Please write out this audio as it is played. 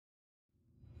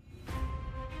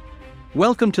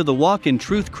Welcome to the Walk in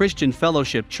Truth Christian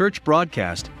Fellowship Church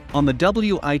broadcast on the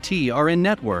WITRN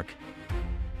network.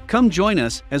 Come join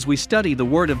us as we study the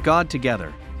Word of God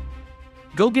together.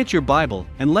 Go get your Bible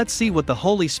and let's see what the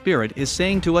Holy Spirit is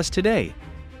saying to us today.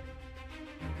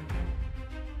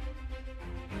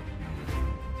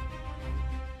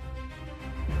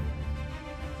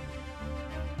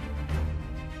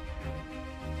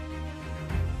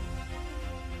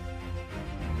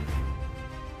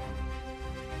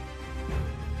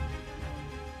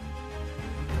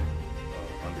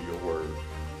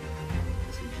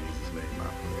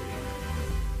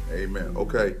 Amen.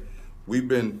 Okay, we've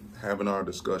been having our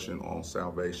discussion on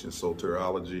salvation,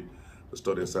 soteriology, the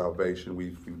study of salvation.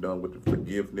 We've done with the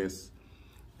forgiveness,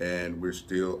 and we're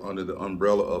still under the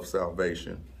umbrella of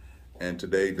salvation. And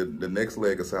today, the next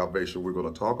leg of salvation we're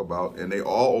going to talk about, and they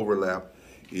all overlap,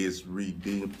 is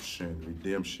redemption.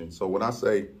 Redemption. So when I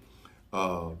say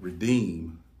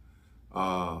redeem,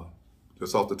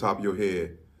 just off the top of your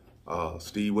head,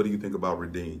 Steve, what do you think about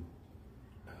redeem?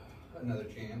 Another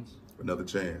chance. Another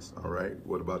chance. All right.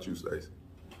 What about you, Stacey?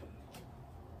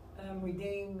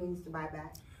 Redeem means to buy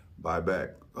back. Buy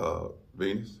back.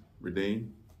 Venus,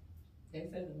 redeem. They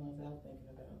said the ones I was thinking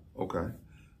about.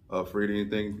 Okay. Frida,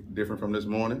 anything different from this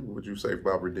morning? What would you say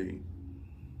about redeem?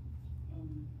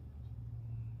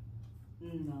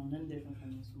 No, nothing different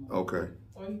from this morning. Okay.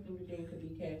 Or you can redeem could be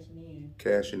cashing in.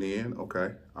 Cashing in.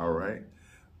 Okay. All right.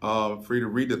 Frida,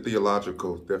 read the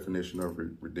theological definition of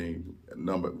redeem.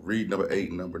 Read number 8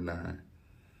 and number 9.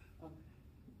 Okay.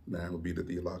 9 would be the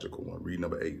theological one. Read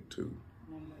number 8 too.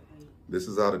 Number 8. This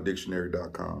is out of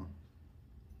dictionary.com.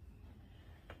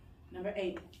 Number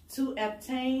 8. To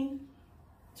obtain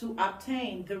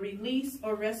the release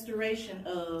or restoration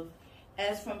of,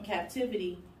 as from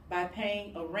captivity by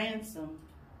paying a ransom,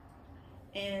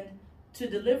 and to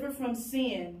deliver from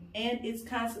sin and its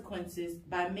consequences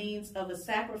by means of a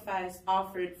sacrifice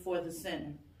offered for the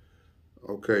sinner.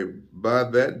 Okay, by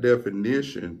that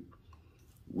definition,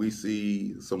 we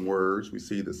see some words. We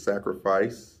see the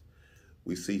sacrifice,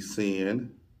 we see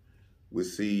sin, we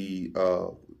see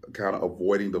kind of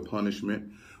avoiding the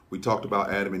punishment. We talked about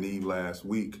Adam and Eve last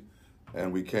week,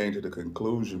 and we came to the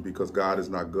conclusion, because God is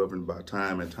not governed by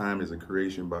time, and time is a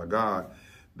creation by God,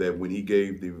 that when he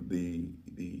gave the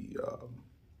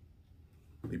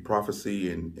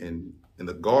prophecy in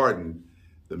the garden,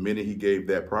 the minute he gave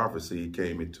that prophecy, it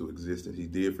came into existence. He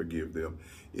did forgive them.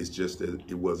 It's just that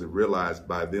it wasn't realized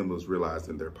by them, it was realized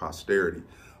in their posterity.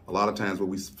 A lot of times when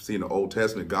we see in the Old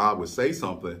Testament, God would say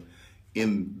something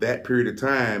in that period of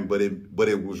time, but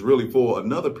it was really for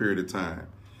another period of time.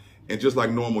 And just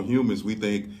like normal humans, we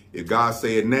think if God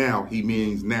said now, he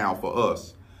means now for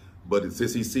us. But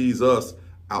since he sees us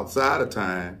outside of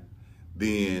time,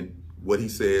 then what he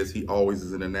says, he always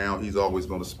is in the now. He's always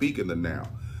going to speak in the now.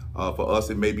 For us,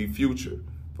 it may be future.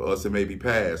 For us, it may be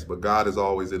past. But God is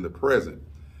always in the present.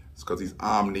 It's because he's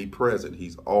omnipresent.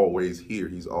 He's always here.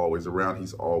 He's always around.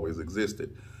 He's always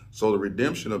existed. So the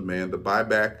redemption of man, the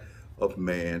buyback of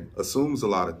man, assumes a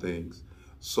lot of things.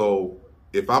 So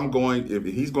if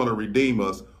he's going to redeem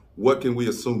us, what can we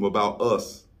assume about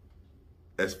us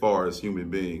as far as human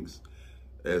beings,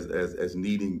 as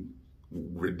needing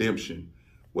redemption?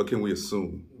 What can we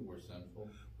assume? We're sinful.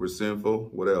 We're sinful.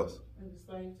 What else? We're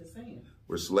slaves to sin.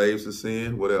 We're slaves to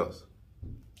sin. What else?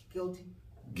 Guilty.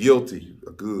 Guilty.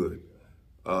 Good.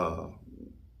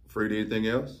 Frida, anything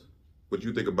else? What do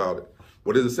you think about it?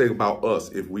 What does it say about us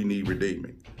if we need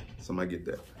redeeming? Somebody get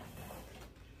that.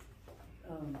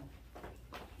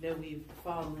 That we've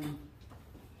fallen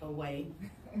away.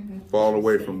 Fall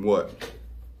away from what?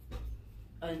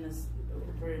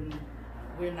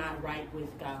 We're not right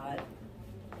with God.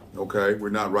 Okay, we're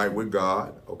not right with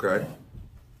God. Okay.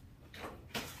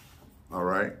 All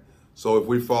right. So if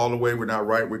we fall away, we're not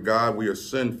right with God, we are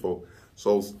sinful.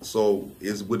 So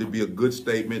would it be a good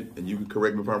statement, and you can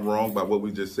correct me if I'm wrong by what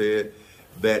we just said,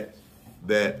 that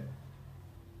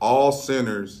all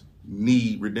sinners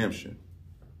need redemption?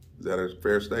 Is that a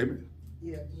fair statement?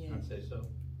 Yeah. I'd say so.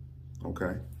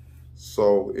 Okay.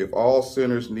 So if all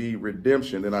sinners need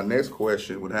redemption, then our next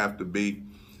question would have to be,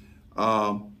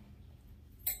 how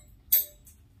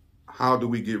do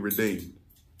we get redeemed?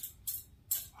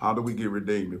 How do we get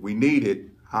redeemed? If we need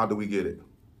it, how do we get it?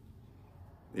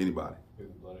 Anybody? Through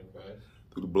the blood of Christ.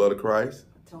 Through the blood of Christ?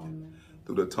 Atonement.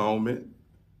 Through the atonement.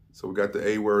 So we got the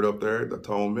A word up there, the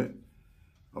atonement.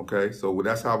 Okay, so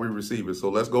that's how we receive it. So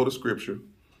let's go to scripture.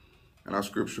 And our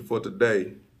scripture for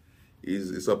today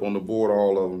it's up on the board,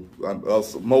 all of them,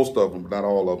 most of them, but not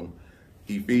all of them.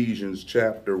 Ephesians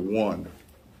chapter 1.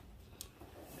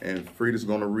 And Frida's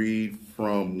going to read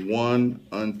from 1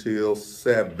 until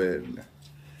 7.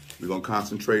 We're going to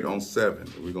concentrate on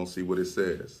 7. We're going to see what it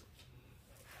says.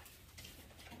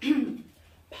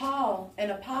 Paul, an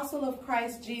apostle of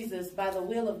Christ Jesus by the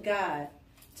will of God,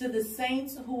 to the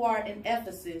saints who are in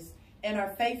Ephesus and are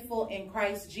faithful in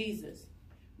Christ Jesus.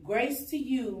 Grace to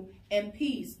you and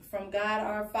peace from God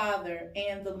our Father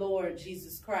and the Lord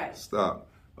Jesus Christ. Stop.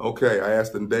 Okay, I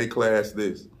asked in day class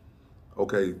this.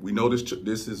 Okay, we know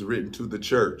this is written to the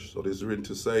church. So this is written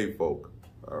to saved folk.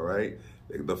 All right?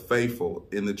 The faithful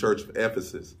in the church of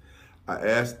Ephesus. I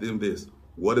asked them this.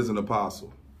 What is an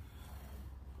apostle?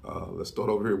 Let's start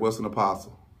over here. What's an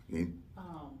apostle? Like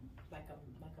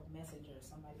a messenger,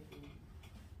 somebody who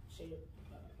shared,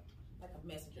 like a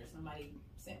messenger, somebody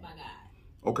sent by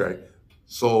God. Okay,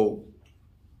 so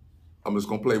I'm just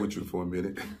gonna play with you for a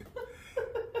minute.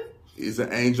 Is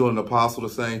an angel and an apostle the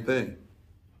same thing?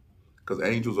 Because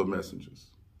angels are messengers.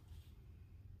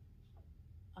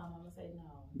 I'm gonna say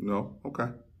no. No? Okay.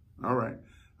 All right.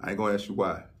 I ain't gonna ask you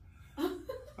why.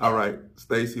 All right,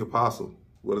 Stacy, apostle.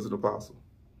 What is an apostle?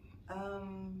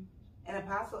 An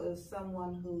apostle is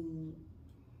someone who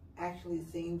actually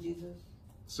seen Jesus.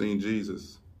 Seen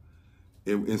Jesus.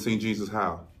 And seen Jesus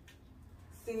how?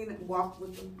 Seen and walked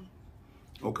with him.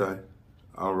 Okay.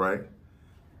 All right.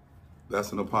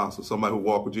 That's an apostle. Somebody who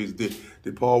walked with Jesus.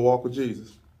 Did Paul walk with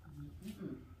Jesus?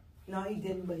 No, he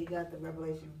didn't, but he got the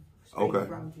revelation straight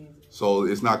from Jesus. So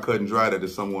it's not cut and dry that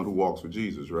it's someone who walks with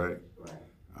Jesus, right? Right.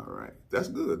 All right. That's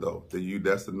good, though.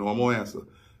 That's the normal answer.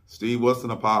 Steve, what's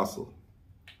an apostle?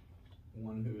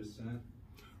 One who is sent.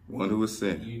 One who is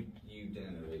sent. You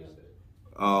didn't erase it.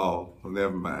 Oh, well,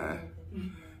 never mind.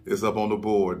 It's up on the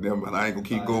board. Never mind. I ain't going to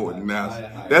keep going. Now,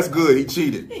 that's good. He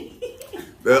cheated.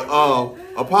 The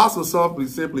apostle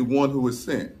is simply one who is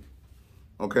sent.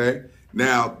 Okay?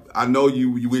 Now, I know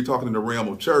we're talking in the realm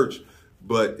of church,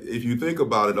 but if you think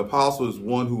about it, apostle is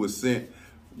one who is sent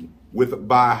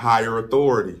by higher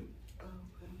authority.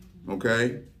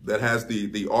 Okay? That has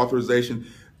the authorization.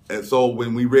 And so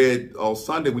when we read on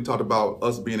Sunday, we talked about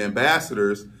us being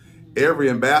ambassadors. Every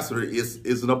ambassador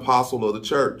is an apostle of the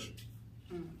church.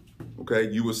 Okay?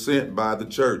 You were sent by the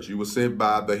church. You were sent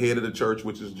by the head of the church,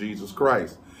 which is Jesus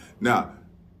Christ. Now,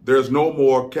 there's no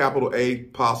more capital A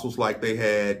apostles like they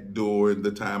had during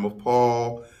the time of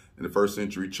Paul in the first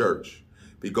century church,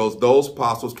 because those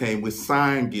apostles came with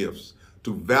sign gifts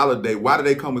to validate. Why did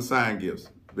they come with sign gifts,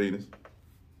 Venus?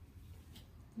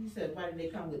 You said, why did they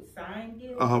come with sign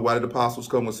gifts? Why did the apostles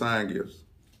come with sign gifts?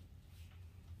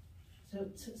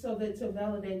 So that to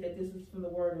validate that this is from the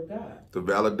Word of God. To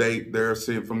validate their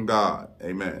sin from God.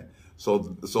 Amen.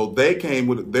 So they came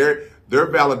with their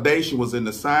validation was in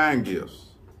the sign gifts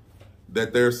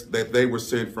that they were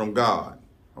sent from God.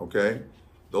 Okay,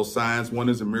 those signs,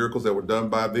 wonders, and miracles that were done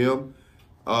by them,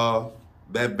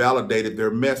 that validated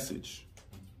their message.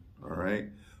 All right.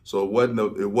 So it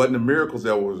wasn't the miracles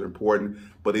that was important,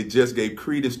 but it just gave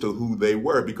credence to who they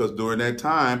were, because during that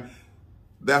time,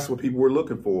 that's what people were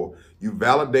looking for. You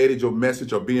validated your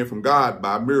message of being from God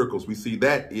by miracles. We see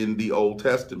that in the Old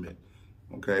Testament.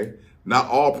 Okay. Not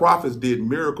all prophets did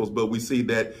miracles, but we see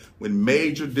that when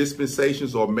major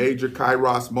dispensations or major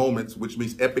kairos moments, which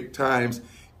means epic times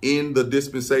in the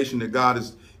dispensation that God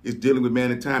is dealing with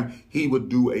man in time, he would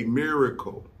do a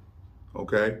miracle.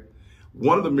 Okay.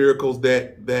 One of the miracles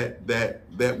that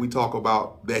we talk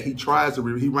about that he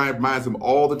reminds them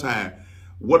all the time.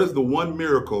 What is the one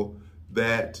miracle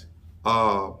that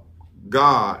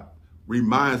God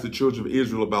reminds the children of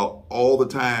Israel about all the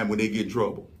time when they get in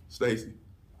trouble? Stacy?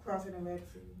 Crossing the Red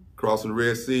Sea. Crossing the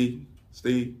Red Sea.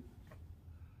 Steve?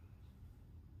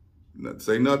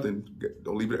 Say nothing.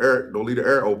 Don't leave the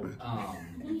air open.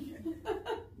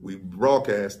 We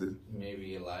broadcasted.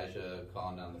 Maybe Elijah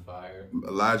calling down the fire.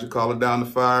 Elijah calling down the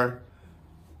fire.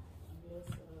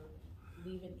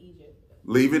 Leaving Egypt.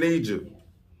 Leaving Egypt.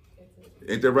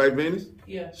 Yeah. Ain't that right, Venus?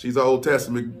 Yeah. She's an Old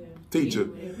Testament teacher.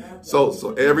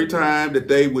 So every time that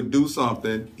they would do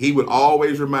something, he would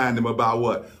always remind them about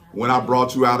what? When I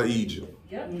brought you out of Egypt.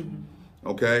 Yep.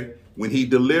 Okay? When he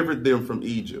delivered them from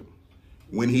Egypt.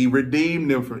 When he redeemed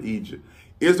them from Egypt.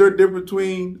 Is there a difference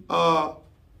between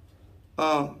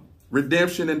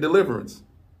redemption and deliverance?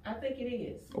 I think it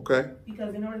is. Okay.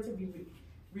 Because in order to be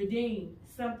redeemed,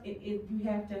 you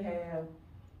have to have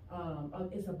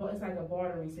it's like a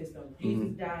bartering system.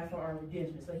 Jesus died for our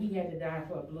redemption, so he had to die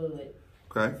for a blood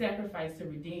sacrifice to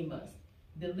redeem us.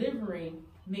 Delivering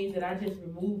means that I just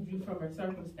removed you from a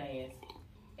circumstance,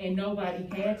 and nobody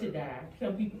had to die.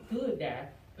 Some people could die,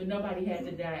 but nobody had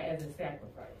to die as a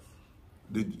sacrifice.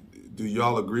 Do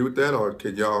y'all agree with that, or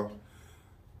can y'all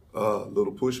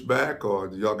Little pushback, or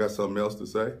y'all got something else to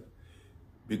say?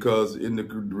 Because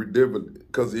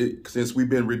since we've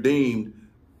been redeemed,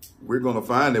 we're going to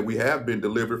find that we have been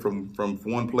delivered from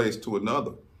one place to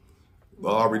another.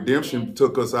 Our redemption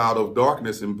took us out of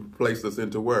darkness and placed us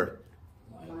into where?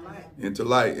 Light. Into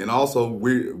light. And also,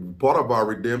 part of our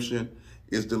redemption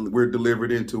is we're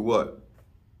delivered into what?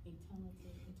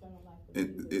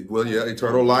 Well, yeah,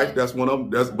 eternal life. That's one of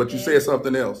them. But you said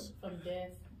something else. From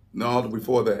death. No,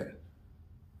 before that.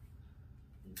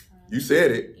 You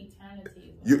said it.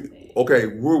 Eternity. Okay,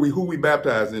 who we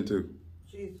baptized into?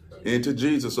 Jesus. Into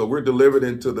Jesus. So we're delivered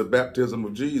into the baptism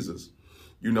of Jesus.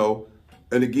 You know,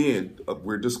 and again,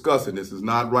 we're discussing this. Is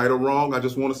not right or wrong. I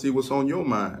just want to see what's on your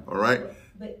mind. All right?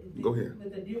 Go ahead.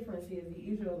 But the difference is the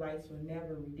Israelites were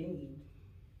never redeemed.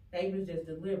 They was just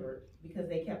delivered because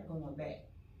they kept going back.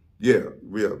 Yeah,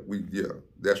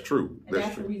 that's true. And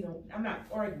that's the reason. I'm not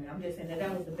arguing. I'm just saying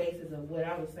that was the basis of what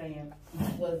I was saying,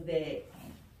 was that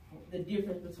the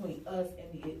difference between us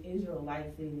and the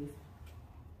Israelites is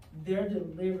their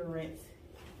deliverance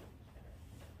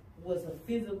was a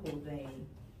physical thing,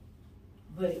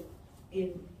 but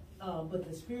but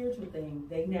the spiritual thing,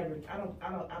 they never.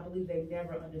 I believe they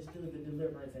never understood the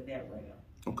deliverance in that realm.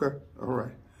 Okay. All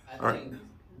right. I think.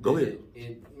 Go ahead.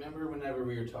 Remember whenever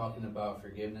we were talking about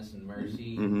forgiveness and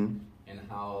mercy, mm-hmm. and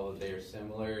how they're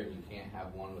similar, and you can't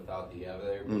have one without the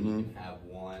other, but mm-hmm. you can have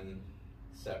one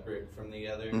separate from the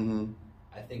other. Mm-hmm.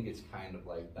 I think it's kind of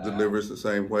like that. Delivers the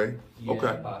same way. Yeah,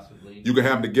 okay. Possibly. You can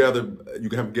have them together. You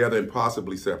can have them together and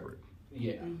possibly separate.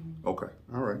 Yeah. Mm-hmm. Okay.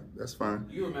 All right. That's fine.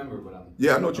 You remember what I'm.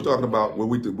 Yeah, I know what you're talking about. When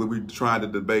we trying to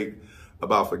debate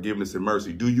about forgiveness and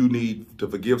mercy. Do you need to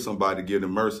forgive somebody to give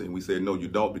them mercy? And we say, no, you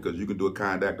don't, because you can do a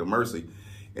kind act of mercy,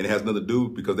 and it has nothing to do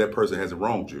because that person hasn't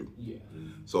wronged you. Yeah.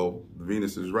 So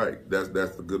Venus is right. That's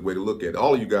a good way to look at it.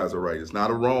 All of you guys are right. It's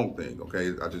not a wrong thing, okay?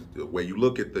 The way you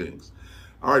look at things.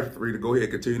 All right, Frida, go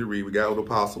ahead, continue to read. We got what the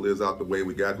apostle is out the way.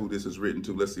 We got who this is written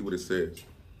to. Let's see what it says.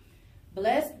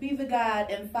 Blessed be the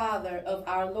God and Father of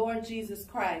our Lord Jesus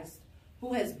Christ,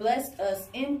 who has blessed us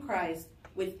in Christ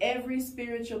with every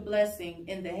spiritual blessing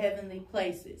in the heavenly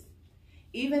places,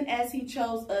 even as he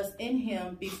chose us in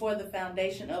him before the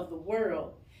foundation of the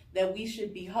world, that we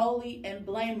should be holy and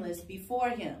blameless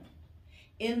before him.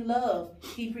 In love,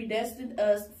 he predestined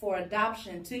us for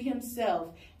adoption to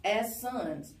himself as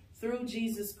sons through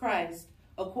Jesus Christ,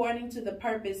 according to the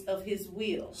purpose of his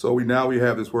will. So we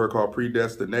have this word called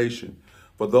predestination.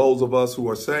 For those of us who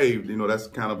are saved, you know, that's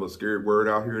kind of a scary word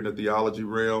out here in the theology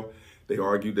realm. They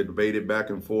argued, they debated back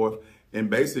and forth. And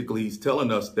basically, he's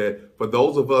telling us that for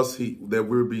those of us that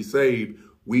will be saved,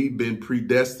 we've been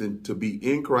predestined to be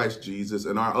in Christ Jesus.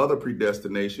 And our other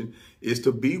predestination is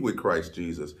to be with Christ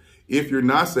Jesus. If you're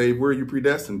not saved, where are you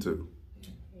predestined to?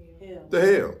 Hell. To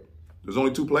hell. There's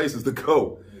only two places to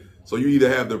go. So you either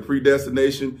have the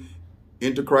predestination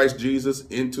into Christ Jesus,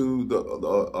 into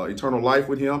the eternal life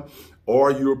with him,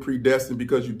 or you're predestined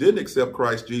because you didn't accept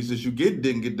Christ Jesus. You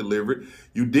didn't get delivered.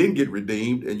 You didn't get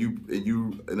redeemed, and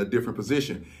you in a different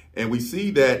position. And we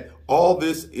see that all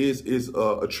this is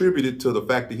attributed to the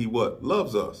fact that he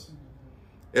loves us.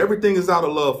 Everything is out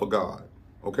of love for God.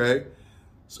 Okay,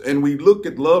 and we look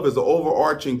at love as an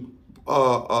overarching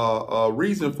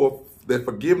reason for that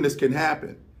forgiveness can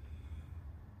happen,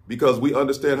 because we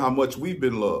understand how much we've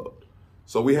been loved.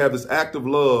 So we have this act of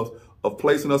love of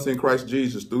placing us in Christ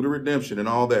Jesus through the redemption and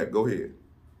all that. Go ahead.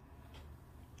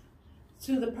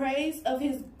 To the praise of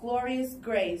his glorious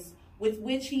grace, with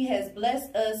which he has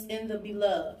blessed us in the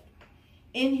beloved.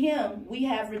 In him we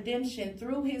have redemption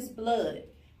through his blood,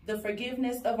 the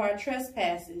forgiveness of our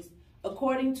trespasses,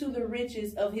 according to the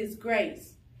riches of his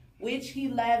grace, which he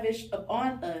lavished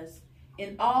upon us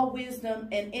in all wisdom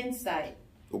and insight.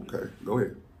 Okay, go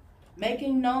ahead.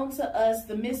 Making known to us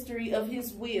the mystery of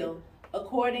his will,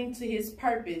 according to his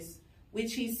purpose,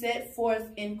 which he set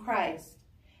forth in Christ,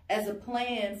 as a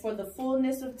plan for the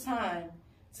fullness of time,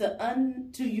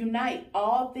 to unite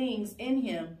all things in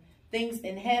him, things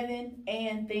in heaven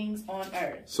and things on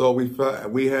earth. So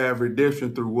we have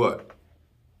redemption through what?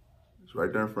 It's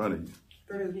right there in front of you.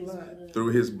 Through his blood. Through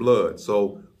his blood.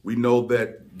 So we know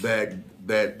that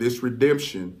this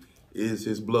redemption is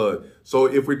his blood. So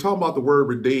if we're talking about the word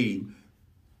redeem,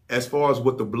 as far as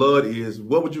what the blood is,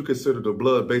 what would you consider the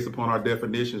blood based upon our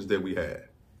definitions that we had?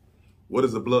 What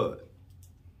is the blood?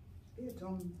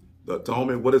 The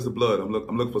atonement. What is the blood? I'm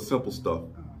looking for simple stuff.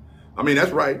 I mean,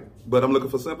 that's right, but I'm looking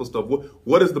for simple stuff.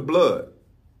 What is the blood?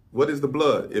 What is the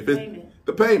blood? If it's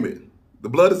the payment. The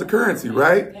blood is the currency,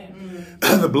 right?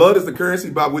 The blood is the currency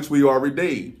by which we are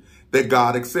redeemed, that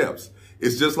God accepts.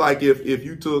 It's just like if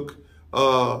you took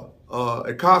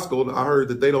at Costco, I heard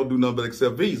that they don't do nothing but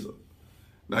accept Visa.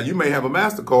 Now, you may have a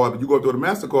MasterCard, but you go up to the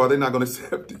MasterCard, they're not going to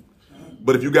accept it.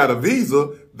 But if you got a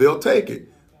Visa, they'll take it.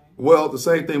 Well, the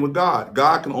same thing with God.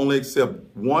 God can only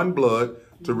accept one blood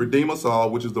to redeem us all,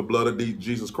 which is the blood of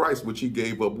Jesus Christ, which he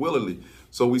gave up willingly.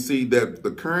 So we see that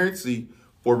the currency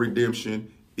for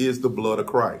redemption is the blood of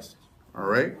Christ. All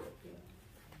right.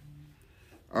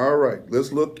 All right.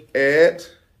 Let's look at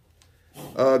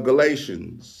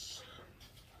Galatians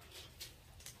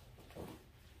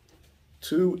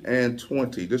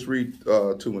 2:20. Just read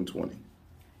 2:20.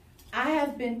 I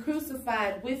have been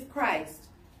crucified with Christ.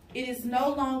 It is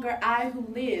no longer I who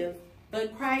live,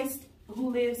 but Christ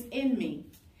who lives in me.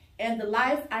 And the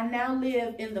life I now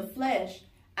live in the flesh,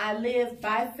 I live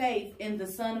by faith in the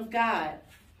Son of God,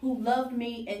 who loved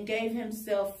me and gave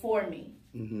himself for me.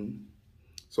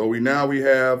 So we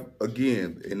have,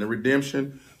 again, in the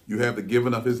redemption, you have the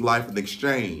giving of his life in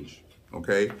exchange.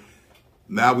 Okay.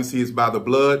 Now we see it's by the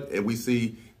blood, and we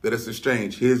see that it's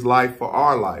exchange, his life for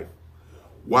our life.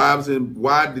 What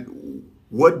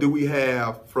do we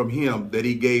have from him that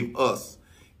he gave us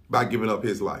by giving up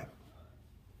his life?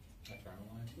 Eternal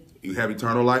life. You have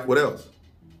eternal life. What else?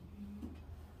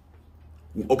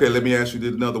 Okay, let me ask you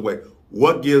this another way.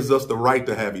 What gives us the right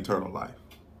to have eternal life?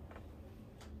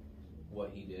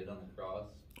 What he did on the cross.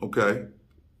 Okay.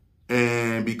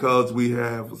 And because we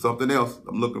have something else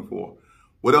I'm looking for.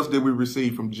 What else did we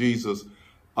receive from Jesus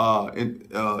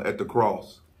at the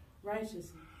cross?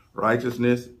 Righteousness.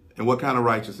 Righteousness. And what kind of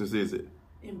righteousness is it?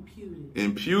 Imputed.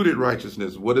 Imputed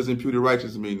righteousness. What does imputed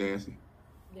righteousness mean, Nancy?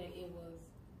 That it was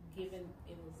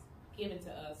given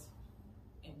to us,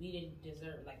 and we didn't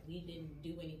deserve. Like, we didn't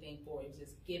do anything for it. It was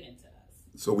just given to us.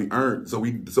 So we earned. So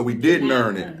we didn't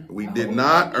earn it. We did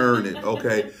not earn it.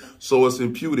 Okay. So it's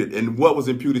imputed. And what was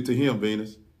imputed to him,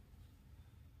 Venus?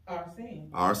 Our sin.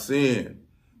 Our sin.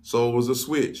 So it was a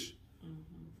switch.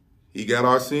 He got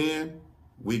our sin.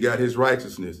 We got his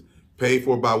righteousness. Paid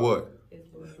for by what?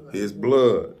 His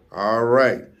blood. All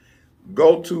right.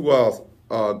 Go to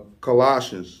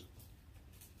Colossians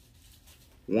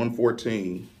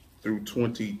 1:14 through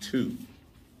 22.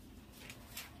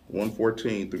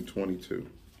 1:14 through 22.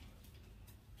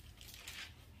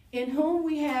 In whom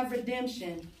we have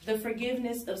redemption, the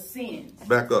forgiveness of sins.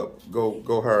 Back up.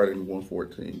 Go higher than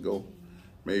 1:14. Go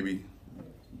maybe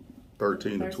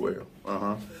 13 to 12.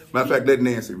 Matter of fact, let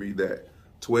Nancy read that.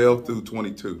 12 through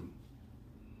 22.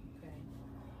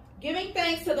 Giving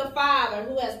thanks to the Father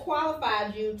who has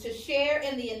qualified you to share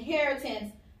in the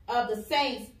inheritance of the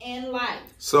saints in light.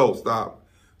 So stop.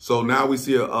 So now we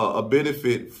see a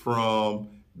benefit from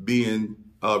being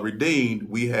redeemed.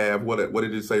 We have what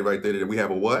did it say right there? We have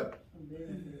a what?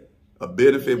 A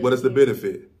benefit. What is the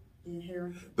benefit?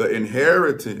 The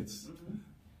inheritance.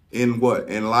 In what?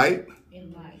 In light?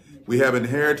 In light. We have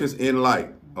inheritance in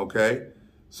light. Okay.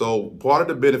 So part of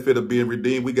the benefit of being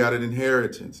redeemed, we got an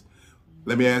inheritance.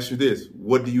 Let me ask you this.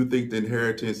 What do you think the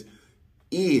inheritance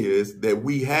is that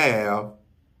we have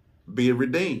being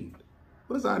redeemed?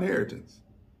 What is our inheritance?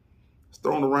 It's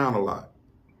thrown around a lot.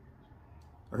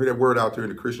 I heard that word out there in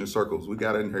the Christian circles. We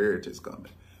got an inheritance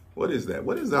coming. What is that?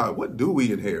 What do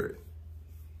we inherit?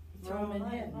 Eternal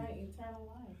life.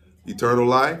 Eternal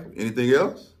life. Anything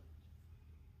else?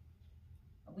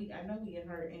 I know we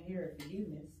inherit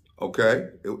forgiveness. Okay.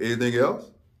 Anything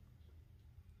else?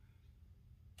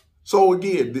 So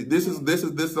again, this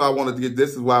is I wanted to get.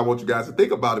 This is why I want you guys to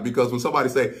think about it, because when somebody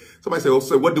say, "Oh,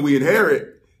 so what do we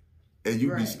inherit?" and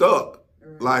you be stuck,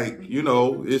 like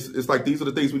it's like these are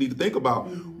the things we need to think about.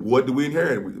 What do we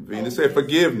inherit? Venus said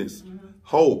forgiveness,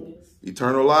 hope,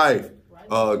 eternal life,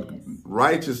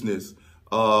 righteousness,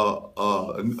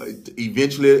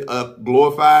 eventually a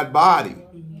glorified body.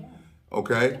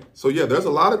 Okay, so yeah, there's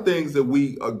a lot of things that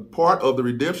part of the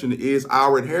redemption is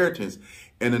our inheritance.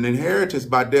 And an inheritance,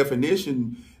 by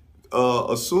definition,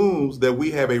 assumes that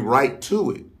we have a right to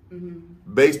it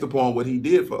based upon what he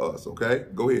did for us, okay?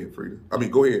 Go ahead, Frida.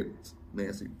 Go ahead,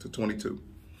 Nancy, to 22.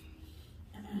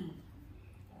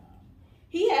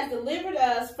 He has delivered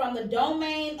us from the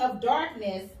domain of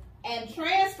darkness and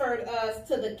transferred us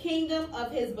to the kingdom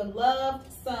of his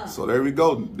beloved Son. So there we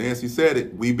go. Nancy said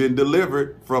it. We've been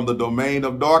delivered from the domain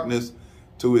of darkness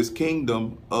to his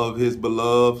kingdom of his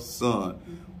beloved Son.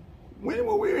 When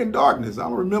were we in darkness? I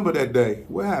don't remember that day.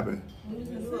 What happened?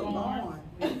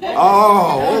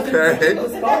 Oh, okay.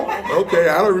 Okay,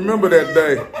 I don't remember that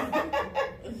day.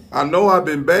 I know I've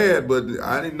been bad, but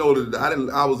I didn't know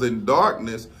that I was in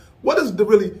darkness. What is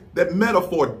that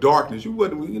metaphor darkness?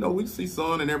 We see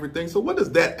sun and everything. So what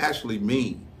does that actually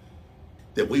mean?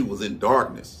 That we was in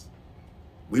darkness.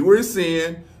 We were in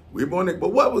sin. We're born naked. But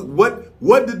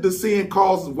what did the sin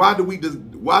cause? Why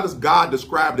does God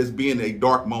describe it as being a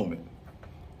dark moment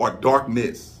or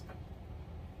darkness?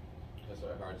 Because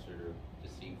our hearts are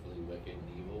deceitfully wicked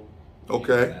and evil.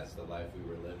 Okay. And that's the life we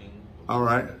were living. All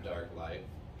right. A dark life.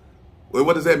 Well,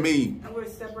 what does that mean? And we're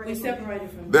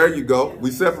separated from There you go.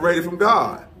 We separated from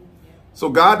God. So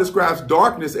God describes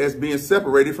darkness as being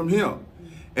separated from him.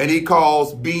 And he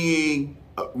calls being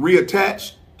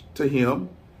reattached to him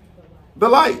the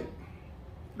light.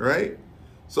 Right?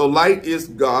 So light is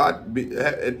God.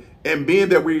 And being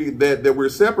that we're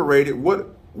separated, what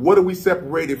are we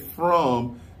separated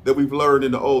from that we've learned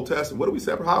in the Old Testament?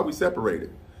 How are we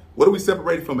separated? What are we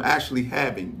separated from actually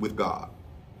having with God?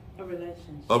 A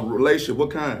relationship. A relationship.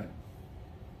 What kind?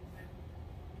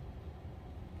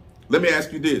 Let me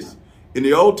ask you this. In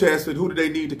the Old Testament, who do they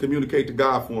need to communicate to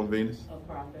God for, Venus? A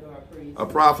prophet or a priest. A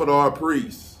prophet or a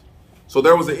priest. So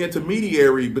there was an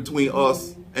intermediary between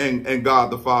us and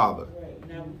God the Father. Right.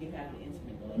 Now we can have an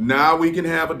intimate relationship. Now we can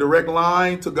have a direct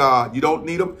line to God. You don't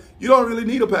really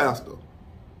need a pastor.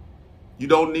 You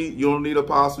don't need an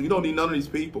apostle. You don't need none of these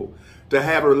people to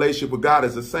have a relationship with God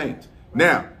as a saint.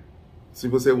 Now, some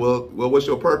people say, well, what's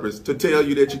your purpose? To tell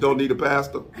you that you don't need a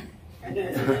pastor?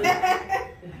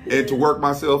 And to work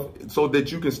myself so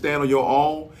that you can stand on your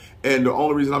own. And the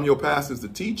only reason I'm your pastor is to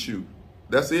teach you.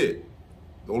 That's it.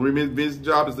 The only reason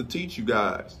job is to teach you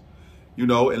guys, and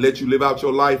let you live out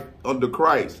your life under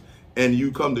Christ. And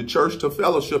you come to church to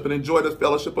fellowship and enjoy the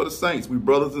fellowship of the saints. We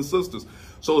brothers and sisters.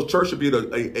 So the church should be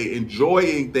a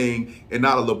enjoying thing and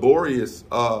not a laborious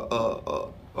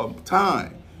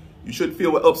time. You shouldn't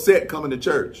feel upset coming to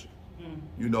church.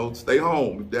 Stay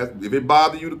home. If it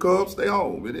bothers you to come, stay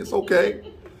home. It's okay.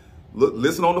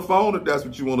 Listen on the phone if that's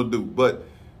what you want to do. But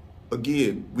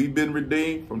again, we've been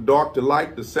redeemed from dark to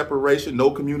light, the separation,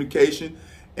 no communication.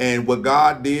 And what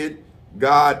God did,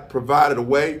 God provided a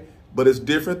way, but it's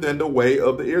different than the way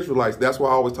of the Israelites. That's why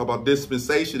I always talk about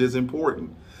dispensation is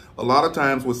important. A lot of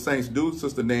times what saints do,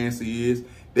 Sister Nancy, is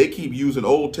they keep using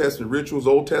Old Testament rituals,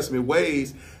 Old Testament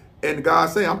ways. And God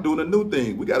saying, I'm doing a new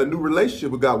thing. We got a new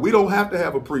relationship with God. We don't have to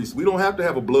have a priest. We don't have to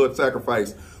have a blood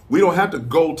sacrifice. We don't have to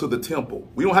go to the temple.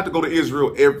 We don't have to go to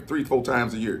Israel every 3-4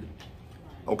 times a year.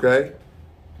 Okay?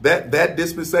 That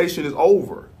dispensation is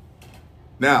over.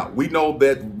 Now, we know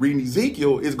that reading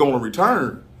Ezekiel is going to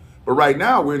return. But right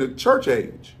now, we're in the church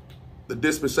age, the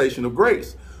dispensation of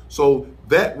grace. So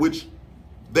that which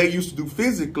they used to do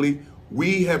physically,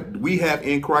 we have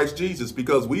in Christ Jesus,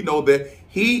 because we know that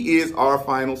he is our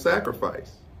final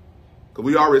sacrifice. Because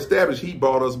we already established he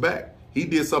brought us back. He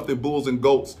did something bulls and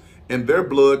goats and their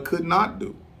blood could not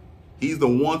do. He's the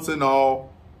once and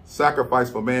all sacrifice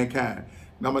for mankind.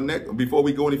 Now, before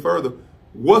we go any further,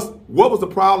 what was the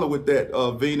problem with that,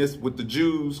 Venus, with the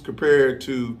Jews compared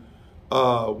to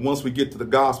once we get to the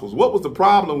Gospels? What was the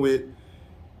problem with,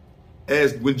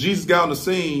 as when Jesus got on the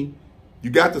scene, you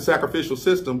got the sacrificial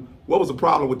system. What was the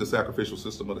problem with the sacrificial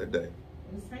system of that day?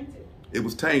 It was tainted. It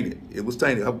was tainted. It was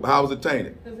tainted. How was it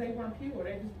tainted? Because they weren't pure.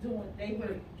 They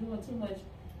were doing too much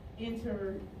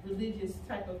inter-religious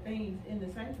type of things in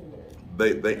the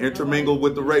sanctuary. They intermingled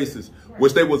with the races,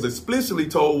 which they was explicitly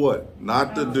told what?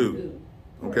 Not to do.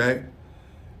 Okay?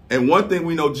 And one thing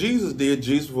we know Jesus did,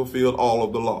 Jesus fulfilled all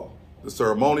of the law, the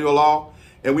ceremonial law.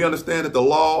 And we understand that the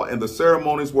law and the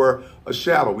ceremonies were a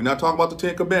shadow. We're not talking about the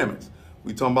 10 Commandments.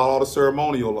 We're talking about all the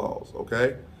ceremonial laws,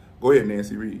 okay? Go ahead,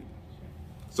 Nancy, read.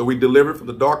 So we delivered from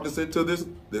the darkness into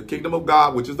the kingdom of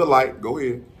God, which is the light. Go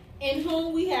ahead. In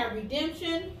whom we have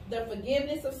redemption, the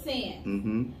forgiveness of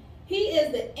sin. He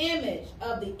is the image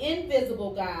of the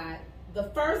invisible God,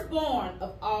 the firstborn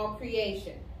of all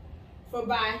creation. For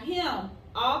by him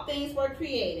all things were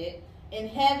created, in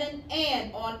heaven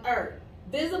and on earth,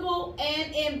 visible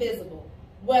and invisible,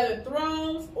 whether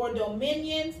thrones or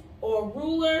dominions or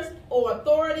rulers or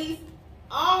authorities,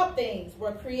 all things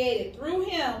were created through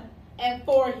him and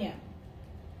for him.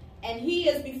 And he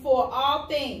is before all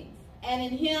things, and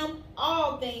in him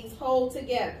all things hold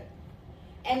together.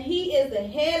 And he is the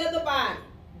head of the body,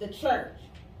 the church.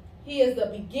 He is the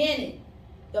beginning,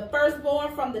 the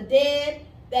firstborn from the dead,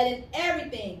 that in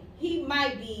everything he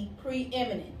might be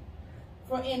preeminent.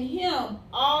 For in him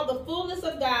all the fullness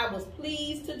of God was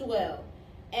pleased to dwell,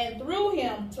 and through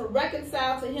him to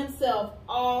reconcile to himself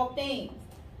all things,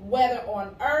 whether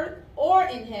on earth or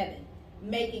in heaven,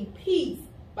 making peace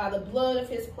by the blood of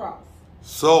his cross.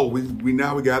 So we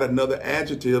got another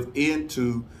adjective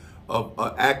into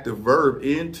an active verb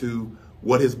into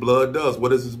what his blood does. What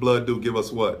does his blood do? Give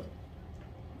us what?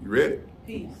 You ready?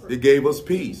 Peace. It gave us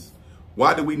peace.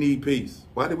 Why do we need peace?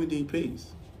 Why do we need peace?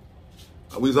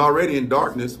 We was already in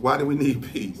darkness. Why do we need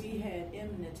peace? We had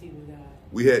enmity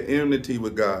We had enmity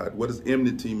with God. What does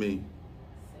enmity mean?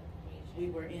 We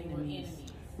were enemies.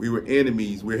 We were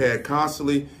enemies. We had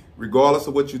constantly, regardless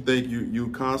of what you think, you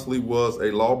constantly was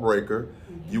a lawbreaker.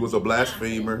 You was a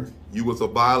blasphemer. You was a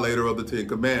violator of the 10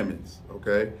 Commandments.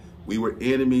 Okay? We were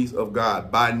enemies of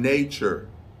God by nature.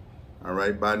 All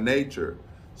right? By nature.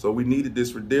 So we needed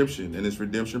this redemption, and this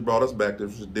redemption brought us back.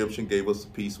 This redemption gave us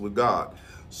peace with God.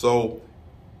 So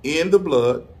in the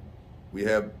blood, we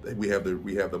have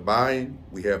the buying,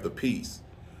 we have the peace.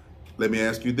 Let me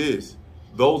ask you this.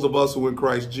 Those of us who are in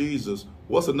Christ Jesus,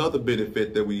 what's another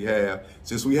benefit that we have?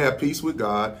 Since we have peace with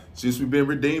God, since we've been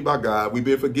redeemed by God, we've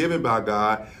been forgiven by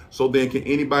God, so then can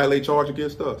anybody lay charge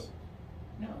against us?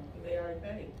 No, they already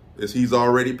paid. As he's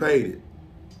already paid it.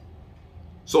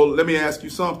 So let me ask you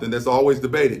something that's always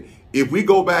debated. If we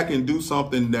go back and do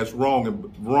something that's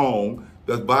wrong,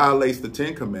 that violates the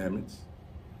 10 Commandments,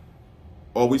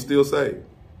 are we still saved?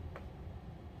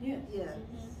 Yes. Yeah.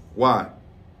 Why?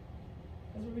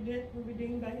 Because we're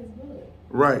redeemed by his blood.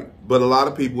 Right. But a lot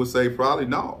of people would say probably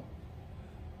no.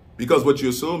 Because what you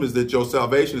assume is that your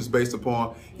salvation is based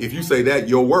upon, if you say that,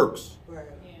 your works. Right.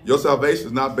 Your salvation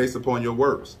is not based upon your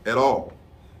works at all.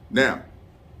 Now,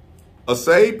 a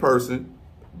saved person,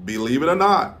 believe it or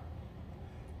not,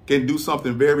 can do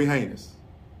something very heinous.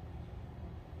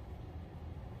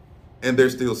 And they're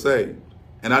still saved.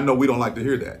 And I know we don't like to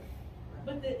hear that.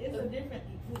 But it's a different,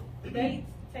 they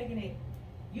taking it,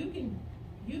 you can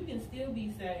still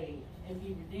be saved and be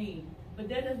redeemed, but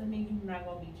that doesn't mean you're not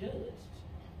going to be judged.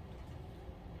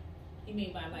 You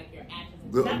mean by like your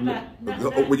actions?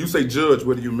 When you say judge,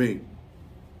 what do you mean?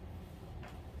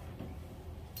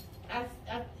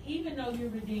 Even though you're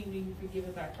redeemed and you're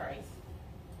forgiven by Christ,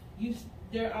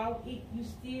 there are always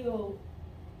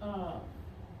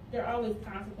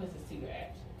consequences to your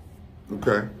actions.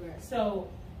 Okay. So,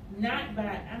 I'm not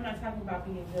talking about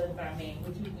being judged by man,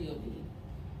 which you will be,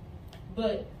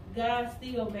 but God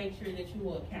still makes sure that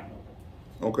you are accountable.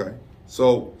 Okay.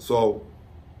 So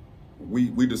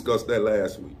we discussed that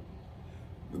last week.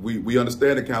 We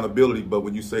understand accountability, but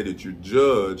when you say that you're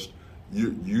judged,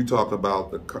 you talk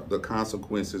about the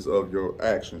consequences of your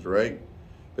actions, right?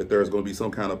 That there's going to be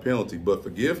some kind of penalty. But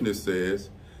forgiveness says,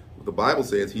 the Bible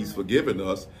says he's forgiven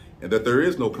us, and that there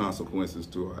is no consequences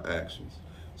to our actions.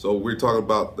 So we're talking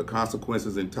about the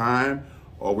consequences in time,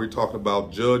 or we're talking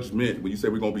about judgment. When you say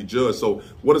we're going to be judged, so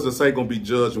what is the saint going to be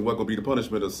judged, and what's going to be the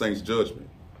punishment of the saint's judgment?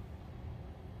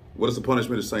 What is the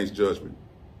punishment of the saint's judgment?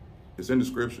 It's in the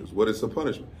scriptures. What is the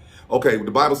punishment? Okay,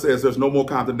 the Bible says there's no more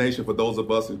condemnation for those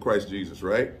of us in Christ Jesus,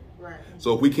 right? Right.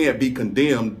 So if we can't be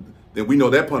condemned, then we know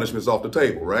that punishment's off the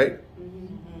table, right?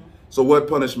 Mm-hmm. So what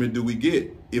punishment do we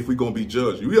get if we're going to be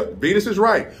judged? Venus is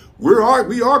right. We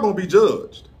are going to be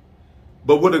judged.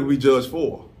 But what are we judged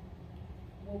for?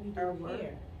 What we do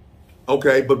here.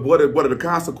 Okay, but what are the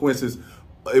consequences?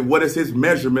 What is his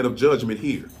measurement of judgment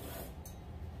here?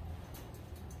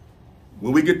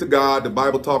 When we get to God, the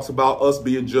Bible talks about us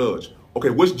being judged. Okay,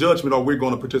 which judgment are we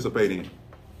going to participate in?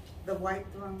 The white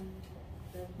throne.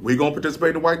 We going to participate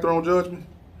in the white throne judgment?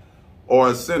 Or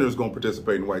are sinners going to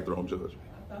participate in the white throne judgment?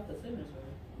 I thought the sinners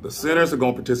were. The sinners are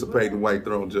going to participate in the white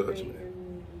throne judgment.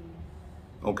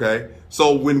 Okay,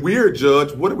 so when we're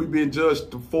judged, what are we being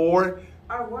judged for?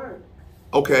 Our work.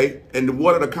 Okay, and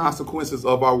what are the consequences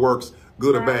of our works,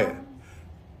 good or bad?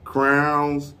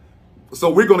 Crowns. So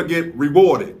we're going to get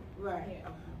rewarded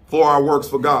for our works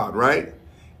for God, right?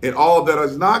 And all that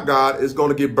is not God is going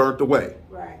to get burnt away.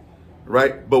 Right.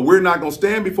 Right? But we're not going to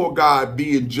stand before God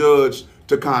being judged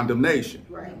to condemnation.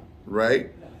 Right.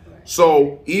 Right?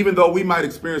 So even though we might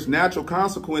experience natural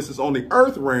consequences on the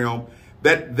earth realm,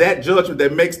 that judgment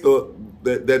that makes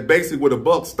that basically where the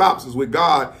buck stops is with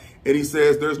God. And he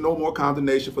says there's no more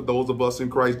condemnation for those of us in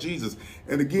Christ Jesus.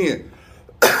 And again,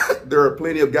 there are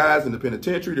plenty of guys in the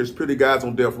penitentiary. There's plenty of guys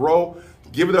on death row,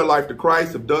 giving their life to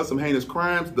Christ, have done some heinous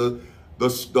crimes. The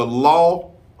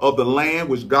law of the land,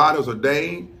 which God has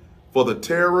ordained for the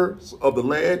terrors of the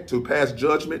land to pass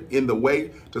judgment in the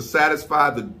way to satisfy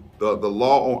the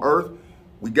law on earth,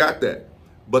 we got that.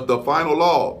 But the final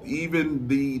law, even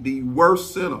the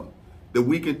worst sinner that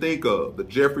we can think of, the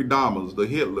Jeffrey Dahmers, the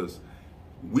Hitlers,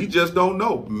 we just don't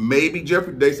know. Maybe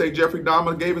they say Jeffrey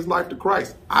Dahmer gave his life to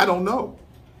Christ. I don't know.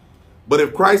 But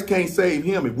if Christ can't save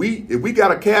him, if we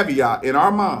got a caveat in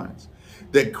our minds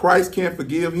that Christ can't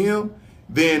forgive him,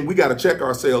 then we got to check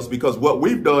ourselves, because what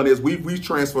we've done is we've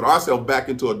transferred ourselves back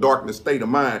into a darkness state of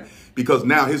mind, because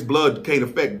now his blood can't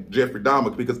affect Jeffrey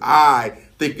Dahmer because I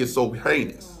think it's so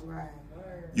heinous.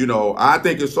 You know, I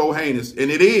think it's so heinous, and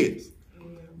it is.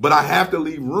 But I have to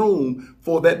leave room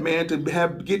for that man to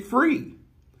get free.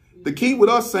 The key with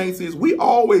us saints is we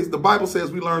always, the Bible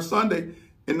says we learn Sunday,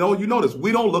 and you notice,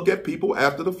 we don't look at people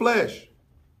after the flesh.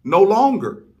 No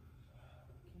longer.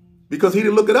 Because he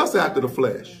didn't look at us after the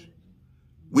flesh.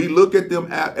 We look at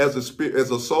them as a spirit,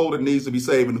 as a soul that needs to be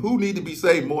saved. And who need to be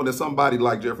saved more than somebody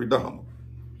like Jeffrey Dahmer?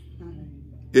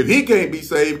 If he can't be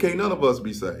saved, can't none of us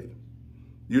be saved.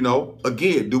 You know,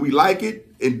 again, do we like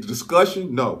it in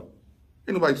discussion? No.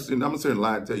 Anybody, I'm not sitting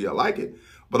lie and tell you I like it.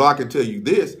 But I can tell you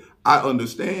this. I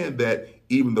understand that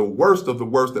even the worst of the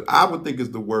worst that I would think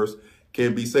is the worst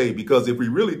can be saved. Because if we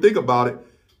really think about it,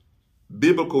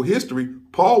 biblical history,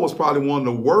 Paul was probably one of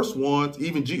the worst ones.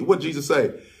 Even what did Jesus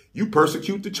say? You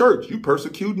persecute the church. You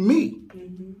persecute me,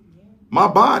 my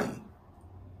body.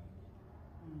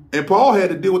 And Paul had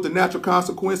to deal with the natural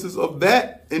consequences of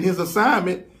that in his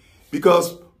assignment,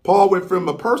 because Paul went from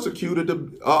a persecutor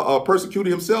to prosecutor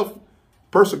himself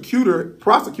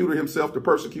to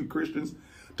persecute Christians,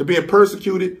 to being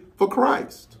persecuted for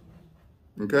Christ.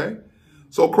 Okay?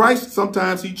 So Christ,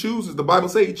 sometimes he chooses, the Bible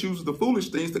says he chooses the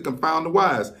foolish things to confound the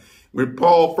wise. When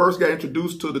Paul first got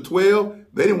introduced to the 12,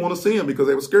 they didn't want to see him because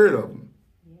they were scared of him.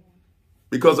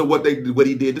 Because of what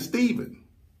he did to Stephen.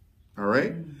 All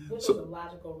right? Which was a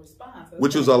logical response.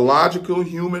 Which was a logical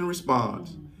human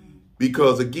response.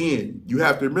 Because again, you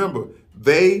have to remember,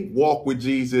 they walked with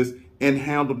Jesus and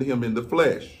handled him in the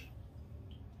flesh.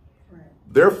 Right.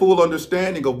 Their full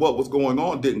understanding of what was going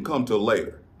on didn't come till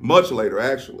later. Much later,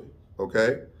 actually.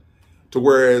 Okay? To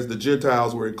whereas the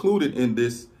Gentiles were included in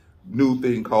this new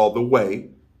thing called the way,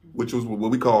 which was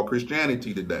what we call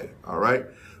Christianity today. All right?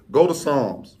 Go to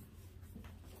Psalms.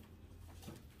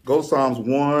 Go to Psalms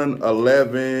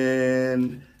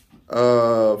 111.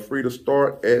 Free to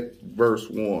start at verse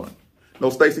 1. No,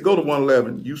 Stacy, go to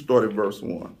 111. You start at verse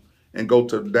 1 and go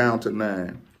down to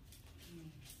 9.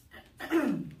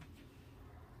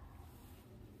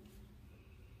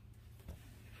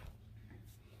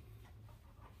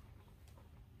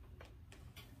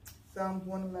 Psalms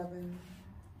 111,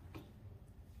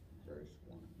 verse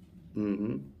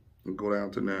 1. And go down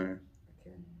to 9.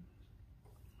 Okay.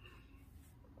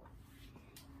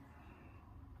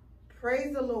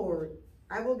 Praise the Lord.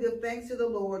 I will give thanks to the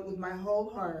Lord with my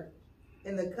whole heart,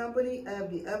 in the company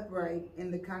of the upright in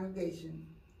the congregation.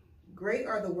 Great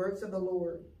are the works of the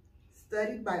Lord,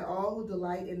 studied by all who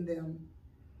delight in them.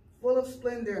 Full of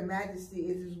splendor and majesty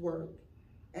is his work,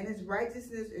 and his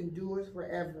righteousness endures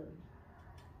forever.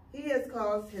 He has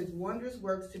caused his wondrous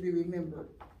works to be remembered.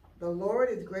 The Lord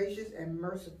is gracious and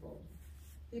merciful.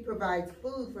 He provides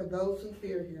food for those who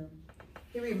fear him.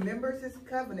 He remembers his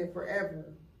covenant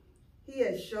forever. He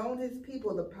has shown his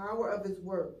people the power of his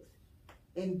works,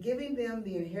 in giving them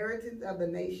the inheritance of the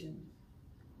nations.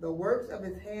 The works of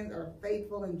his hands are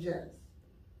faithful and just.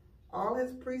 All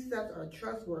his precepts are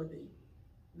trustworthy.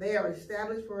 They are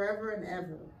established forever and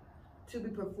ever, to be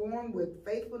performed with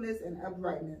faithfulness and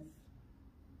uprightness.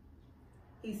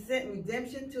 He sent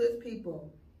redemption to his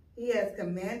people. He has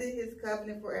commanded his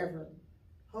covenant forever.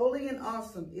 Holy and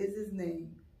awesome is his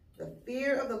name. The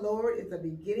fear of the Lord is the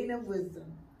beginning of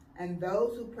wisdom, and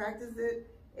those who practice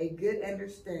it, a good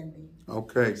understanding.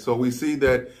 Okay, so we see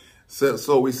that.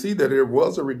 So we see that there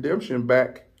was a redemption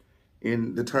back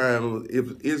in the time of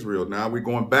Israel. Now we're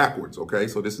going backwards. Okay,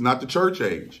 so this is not the church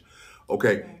age.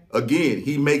 Okay, again,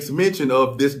 he makes mention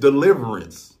of this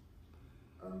deliverance.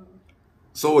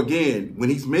 So again, when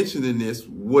he's mentioning this,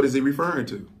 what is he referring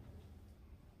to?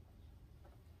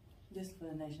 Just for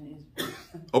the nation of Israel.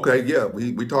 Okay, yeah,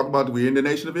 we talk about we're in the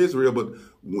nation of Israel, but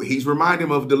he's reminding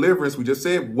him of deliverance. We just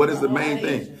said, what is the main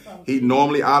thing? He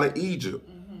normally out of Egypt,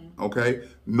 okay?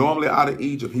 Normally out of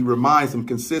Egypt. He reminds them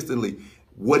consistently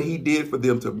what he did for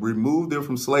them to remove them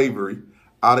from slavery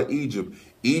out of Egypt.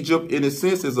 Egypt, in a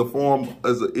sense, is a form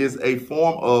of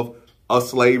a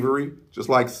slavery, just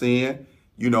like sin.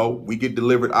 You know, we get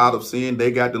delivered out of sin.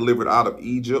 They got delivered out of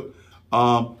Egypt.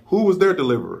 Who was their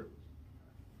deliverer?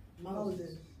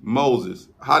 Moses. Moses.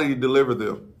 How did he deliver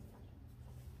them?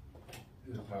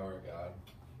 The power of God.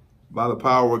 By the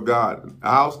power of God.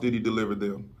 How else did he deliver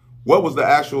them? What was the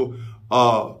actual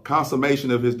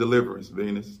consummation of his deliverance,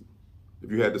 Venus?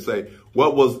 If you had to say,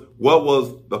 what was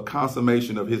the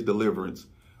consummation of his deliverance,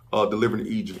 delivering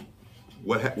Egypt?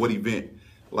 What event?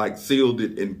 Like sealed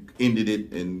it and ended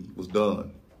it and was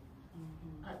done.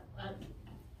 I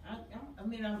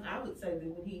would say that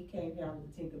when he came down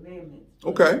with the 10 Commandments.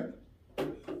 Okay.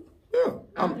 Yeah.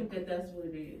 I think that's what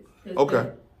it is.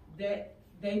 Okay.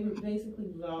 They were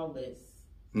basically lawless,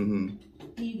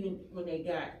 even when they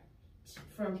got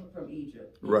from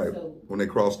Egypt. Right. So, when they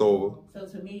crossed over. So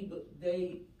to me,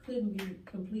 they couldn't be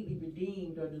completely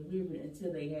redeemed or delivered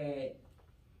until they had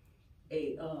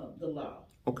the law.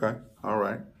 Okay, all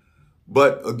right.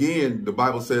 But again, the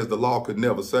Bible says the law could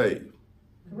never save.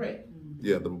 Correct.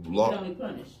 Yeah, the law. It can only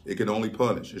punish. It can only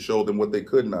punish. It showed them what they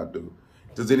could not do.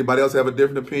 Does anybody else have a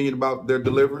different opinion about their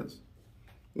deliverance?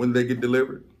 When they get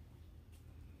delivered?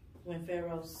 When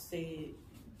Pharaoh said,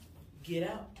 "Get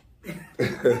out."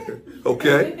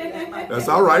 Okay, that's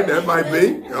all right. That might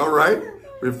be all right.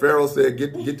 When Pharaoh said,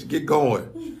 "Get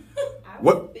going."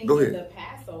 What? Go ahead. The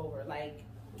Passover, like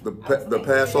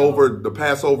the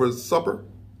Passover supper,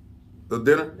 the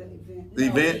dinner, the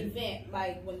event.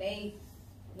 Like when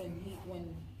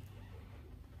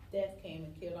death came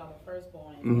and killed all the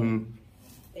firstborn. Mm-hmm.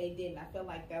 They didn't. I felt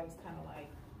like that was kind of like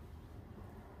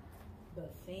the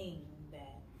thing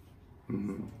that.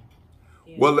 Mm-hmm.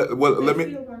 Yeah. Well, let me.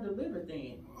 They still weren't delivered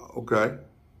then. Okay.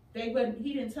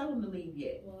 He didn't tell them to leave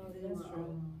yet. Well, that's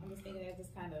true. I'm just thinking that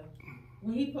just kind of.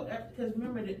 When he put, because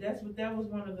remember that was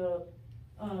one of the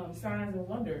signs and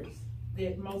wonders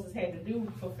that Moses had to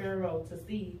do for Pharaoh to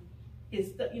see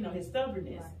his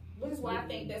stubbornness. Right. Which is why I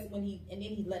think that's when and then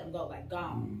he let him go, like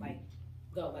gone, like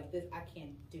go like this. I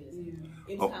can't do this.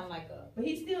 It was kind of like a. But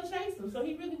he still chased him, so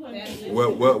he really wasn't.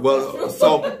 Well.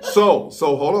 So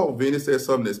hold on. Vinny said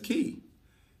something that's key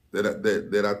that I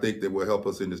think that will help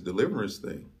us in this deliverance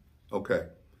thing. Okay,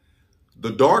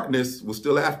 the darkness was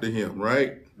still after him,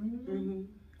 right? Mm-hmm.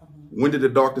 When did the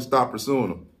darkness stop pursuing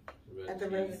him? At the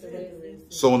Red Sea.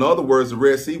 So in other words, the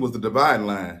Red Sea was the dividing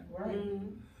line. Right.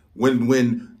 When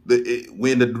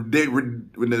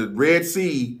the Red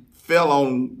Sea fell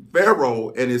on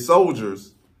Pharaoh and his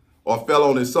soldiers, or fell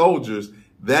on his soldiers,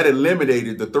 that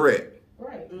eliminated the threat.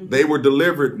 Right. Mm-hmm. They were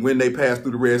delivered when they passed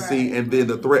through the Red Sea, and then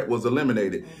the threat was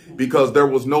eliminated because there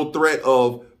was no threat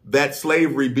of that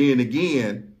slavery being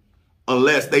again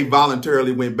unless they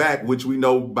voluntarily went back, which we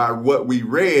know by what we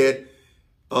read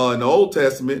in the Old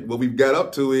Testament. What we've got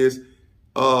up to is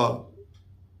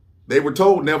they were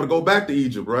told never to go back to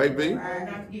Egypt, right, B? Right.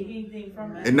 Not to get anything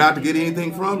from Egypt. And not to get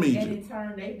anything from Egypt. And in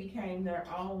turn, they became their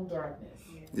own darkness.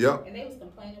 Yep. And they was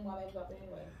complaining while they was up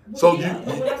anyway. So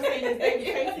but what I'm saying is they were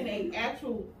facing an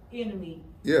actual enemy.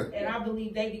 Yeah. And I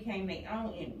believe they became their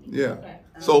own enemy. Yeah. Okay.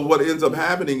 So what ends up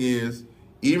happening is,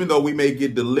 even though we may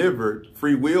get delivered,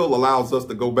 free will allows us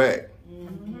to go back.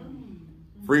 Mm-hmm.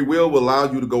 Free will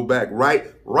allow you to go back right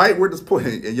where this point,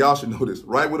 and y'all should know this,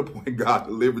 right where the point God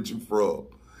delivered you from.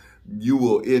 You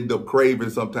will end up craving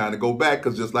sometime to go back,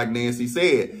 because just like Nancy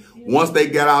said, once they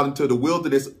got out into the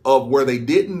wilderness of where they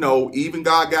didn't know, even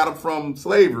God got them from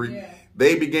slavery,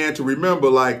 they began to remember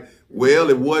like, well,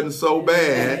 it wasn't so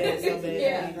bad.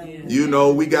 You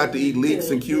know, we got to eat leeks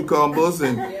and cucumbers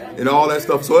and all that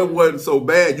stuff. So it wasn't so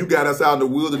bad. You got us out in the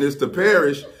wilderness to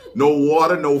perish. No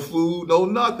water, no food, no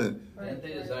nothing. Didn't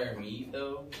they desire meat,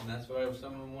 though? And that's why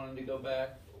someone wanted to go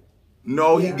back?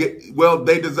 No,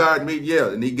 they desired meat,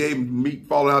 and he gave them meat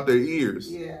falling out their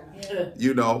ears. Yeah.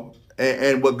 You know,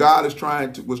 and what God is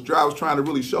trying to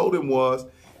really show them was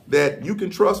that you can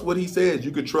trust what he says.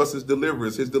 You can trust his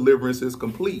deliverance. His deliverance is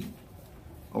complete.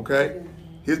 Okay?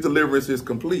 His deliverance is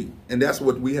complete. And that's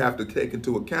what we have to take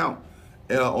into account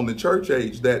on the church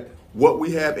age, that what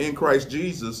we have in Christ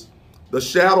Jesus, the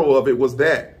shadow of it was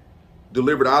that.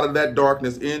 Delivered out of that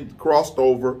darkness, crossed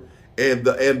over, and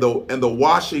the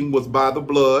washing was by the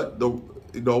blood,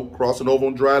 crossing over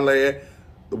on dry land.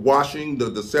 The washing,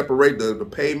 the separate, the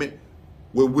payment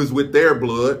was with their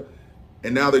blood.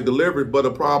 And now they're delivered. But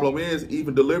the problem is,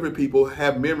 even delivered people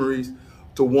have memories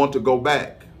to want to go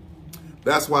back.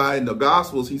 That's why in the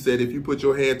Gospels, he said, if you put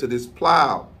your hand to this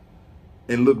plow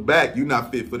and look back, you're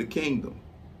not fit for the kingdom.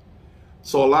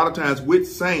 So a lot of times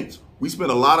with saints, we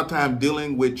spend a lot of time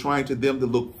dealing with trying to them to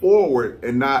look forward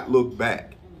and not look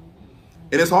back.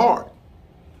 And it's hard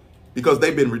because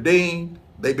they've been redeemed,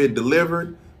 they've been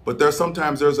delivered, but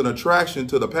sometimes there's an attraction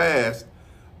to the past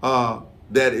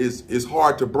that is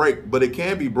hard to break, but it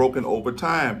can be broken over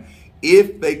time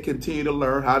if they continue to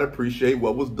learn how to appreciate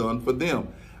what was done for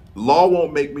them. Law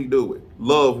won't make me do it.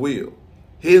 Love will.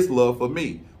 His love for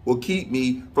me will keep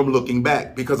me from looking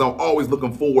back, because I'm always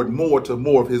looking forward more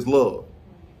of his love.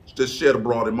 It's just shed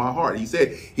abroad in my heart. He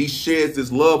said he sheds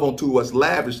this love onto us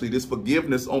lavishly, this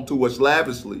forgiveness onto us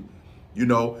lavishly. You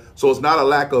know, so it's not a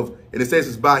lack of, and it says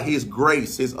it's by his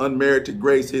grace, his unmerited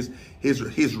grace, his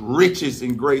riches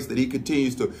in grace, that he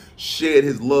continues to shed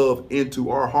his love into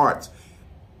our hearts,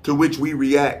 to which we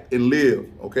react and live,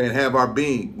 okay, and have our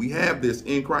being. We have this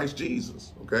in Christ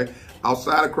Jesus, okay?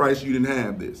 Outside of Christ, you didn't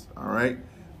have this, all right?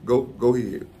 Go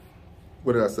ahead.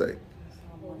 What did I say?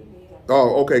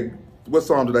 Oh, okay. What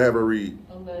psalm did I have her read?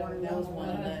 11. That was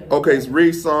 111. Okay, so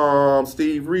read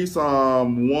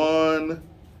Psalm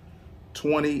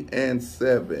 120 and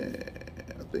 7.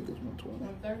 think it's 120.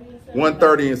 130 and 7.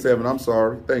 130 and 7. I'm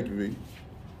sorry. Thank you, V.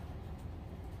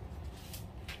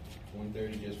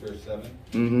 130, just verse 7.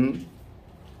 Mm-hmm.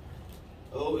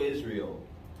 O Israel,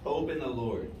 hope in the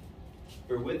Lord.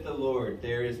 For with the Lord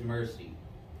there is mercy,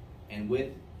 and with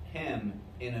him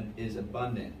is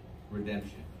abundant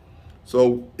redemption.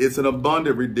 So it's an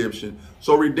abundant redemption.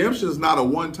 So redemption is not a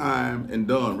one-time and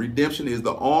done. Redemption is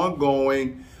the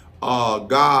ongoing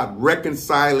God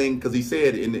reconciling, because he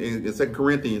said in 2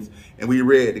 Corinthians, and we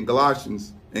read in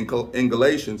Galatians, in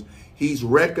Galatians, he's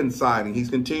reconciling. He's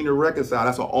continuing to reconcile.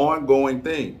 That's an ongoing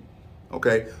thing.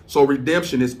 Okay, so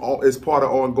redemption is part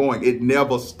of ongoing. It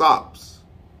never stops.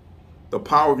 The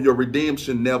power of your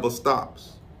redemption never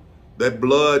stops. That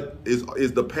blood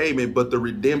is the payment, but the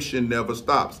redemption never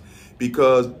stops.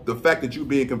 Because the fact that you're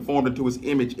being conformed into his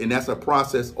image, and that's a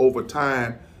process over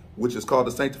time, which is called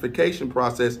the sanctification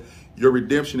process, your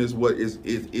redemption is what is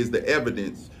the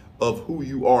evidence of who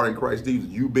you are in Christ Jesus.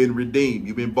 You've been redeemed.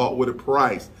 You've been bought with a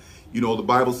price. You know, the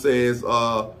Bible says,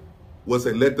 what's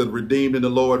it? Let the redeemed in the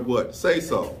Lord what? Say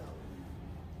so.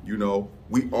 You know,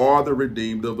 we are the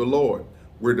redeemed of the Lord.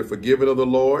 We're the forgiven of the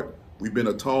Lord. We've been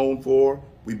atoned for.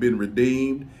 We've been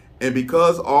redeemed. And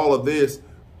because all of this,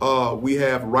 we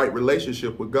have right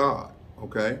relationship with God.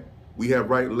 Okay? We have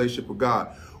right relationship with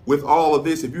God. With all of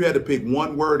this, if you had to pick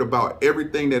one word about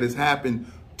everything that has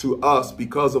happened to us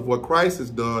because of what Christ has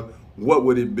done, what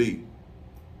would it be?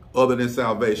 Other than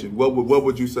salvation, what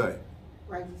would you say?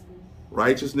 Righteousness.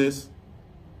 Righteousness.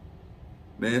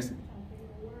 Nancy?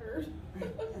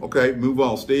 Okay, move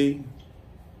on. Steve?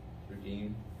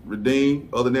 Redeemed. Redeemed.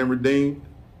 Other than redeemed?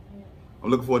 I'm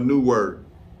looking for a new word.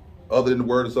 Other than the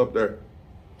word that's up there.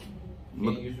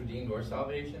 You can't use redeemed or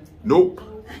salvation? Nope.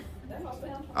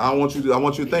 I want you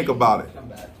to think about it. Come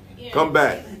back. Yeah. Come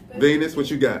back. Venus, what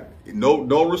you got?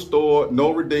 No restore,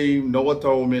 no redeem, no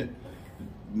atonement.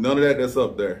 None of that that's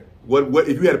up there. What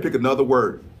if you had to pick another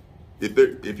word?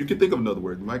 If you can think of another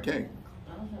word, you might can't.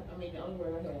 The only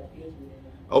word I have is redeemed.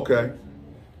 Okay.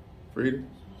 Freedom.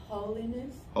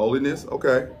 Holiness. Holiness.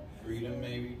 Okay. Freedom,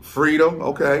 maybe. Freedom.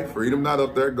 Okay. Freedom not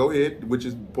up there. Go ahead. Which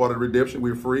is part of the redemption.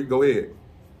 We're free. Go ahead.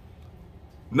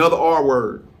 Another R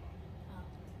word.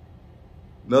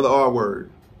 Another R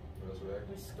word.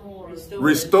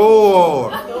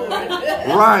 Restored.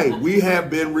 Right. We have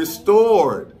been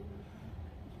restored.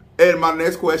 And my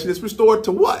next question is, restored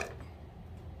to what?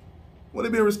 What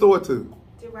have been restored to?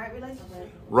 To right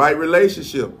relationship. Right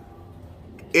relationship.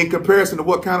 In comparison to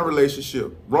what kind of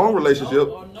relationship? Wrong relationship.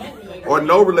 Or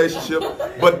no relationship.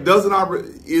 But doesn't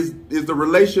is the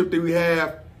relationship that we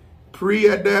have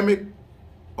pre-Adamic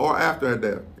or after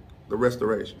Adamic? The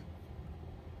restoration.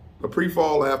 The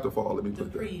pre-fall or after fall? Let me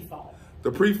put that. Pre-fall.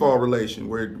 The pre-fall relation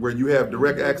where you have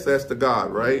direct access to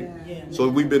God, right? Yeah. So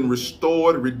we've been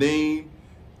restored, redeemed,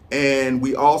 and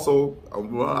we also,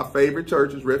 one of our favorite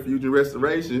churches, Refuge and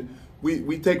Restoration,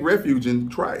 we take refuge in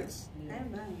Christ.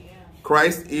 Amen.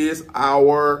 Christ is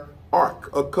our ark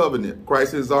of covenant.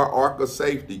 Christ is our ark of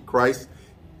safety. Christ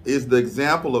is the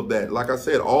example of that. Like I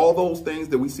said, all those things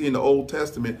that we see in the Old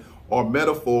Testament are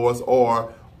metaphors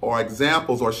or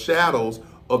examples or shadows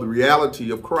of the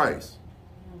reality of Christ.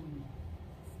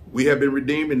 We have been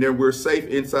redeemed, and then we're safe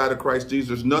inside of Christ Jesus.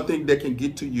 There's nothing that can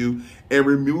get to you and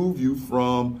remove you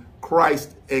from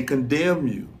Christ and condemn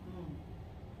you.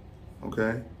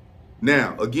 Okay?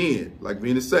 Now, again, like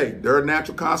Venus said, there are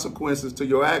natural consequences to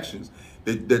your actions.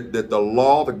 That the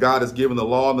law, that God has given the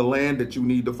law in the land that you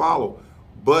need to follow.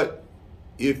 But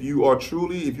if you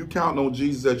count on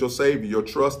Jesus as your Savior, your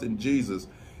trust in Jesus,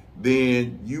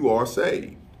 then you are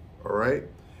saved. All right?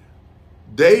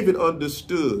 David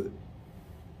understood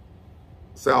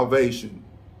salvation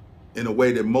in a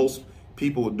way that most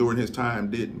people during his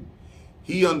time didn't.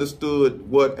 He understood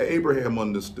what Abraham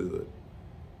understood.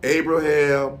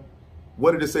 Abraham,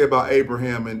 what did it say about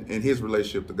Abraham and his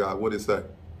relationship to God? What did it say?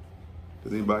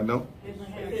 Does anybody know?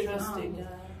 Abraham trusted God.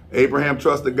 Abraham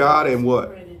trusted God, and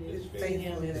what?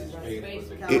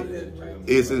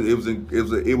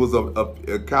 It was a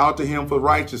account to him for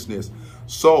righteousness.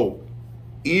 So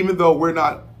even though we're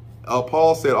not,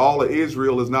 Paul said all of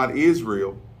Israel is not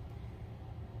Israel.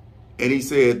 And he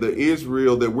said the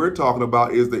Israel that we're talking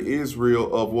about is the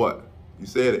Israel of what? You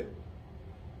said it.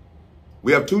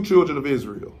 We have two children of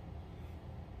Israel.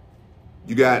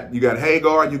 You got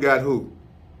Hagar, and you got who?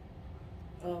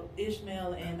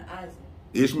 Ishmael and Isaac.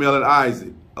 Ishmael and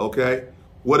Isaac. Okay.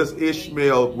 What does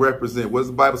Ishmael represent? What does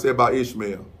the Bible say about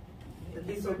Ishmael? He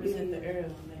represents the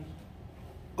Arab nation.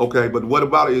 Okay, but what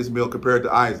about Ishmael compared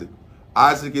to Isaac?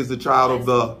 Isaac is the child of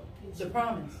the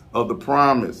promise. Of the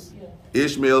promise. Yeah.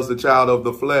 Ishmael is the child of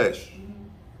the flesh.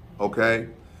 Okay.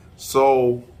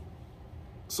 So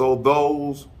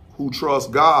those who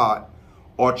trust God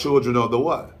are children of the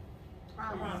what?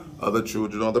 Of the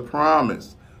children of the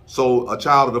promise. So a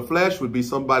child of the flesh would be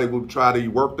somebody who would try to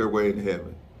work their way into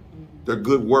heaven. Their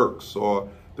good works or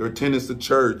their attendance to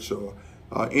church or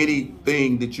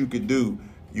anything that you could do.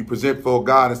 You present for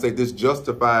God and say, this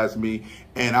justifies me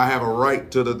and I have a right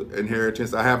to the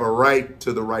inheritance. I have a right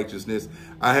to the righteousness.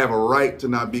 I have a right to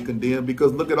not be condemned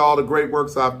because look at all the great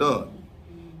works I've done.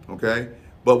 Okay.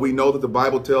 But we know that the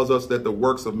Bible tells us that the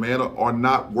works of man are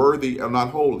not worthy, are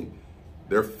not holy.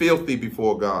 They're filthy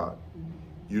before God,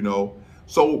 you know.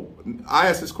 So I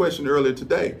asked this question earlier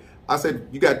today. I said,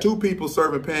 you got two people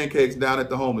serving pancakes down at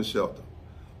the homeless shelter.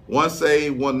 One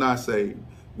saved, one not saved.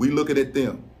 We looking at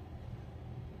them.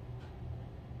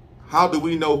 How do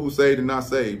we know who's saved and not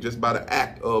saved? Just by the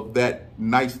act of that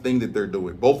nice thing that they're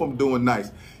doing. Both of them doing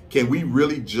nice. Can we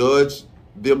really judge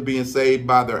them being saved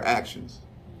by their actions?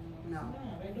 No.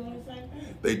 They're doing the same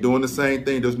thing. They're doing the same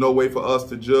thing. There's no way for us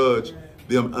to judge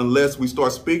them unless we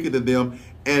start speaking to them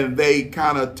and they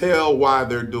kind of tell why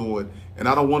they're doing. And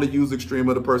I don't want to use the extreme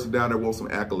of the person down there wants some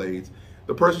accolades.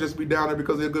 The person just be down there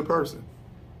because they're a good person.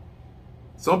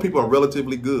 Some people are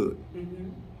relatively good.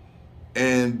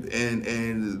 And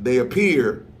they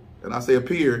appear, and I say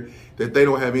appear, that they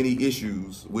don't have any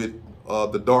issues with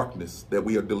the darkness that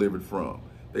we are delivered from.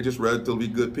 They're just relatively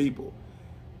good people.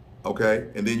 Okay?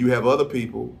 And then you have other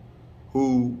people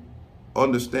who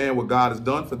understand what God has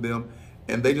done for them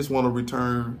and they just want to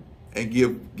return and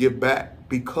give back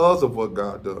because of what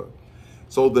God does.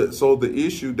 So the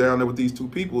issue down there with these two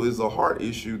people is a heart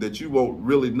issue that you won't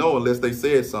really know unless they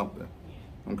said something.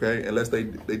 Okay, unless they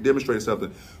demonstrated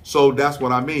something. So that's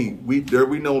what I mean. We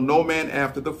know no man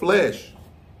after the flesh.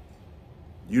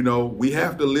 You know, we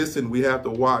have to listen, we have to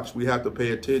watch, we have to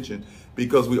pay attention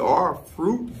because we are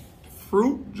fruit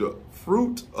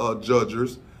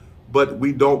judgers, but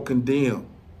we don't condemn.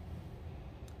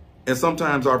 And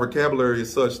sometimes our vocabulary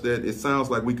is such that it sounds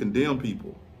like we condemn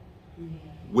people.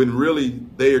 When really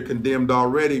they are condemned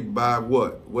already by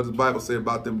what? What does the Bible say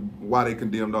about them? Why they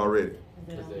condemned already?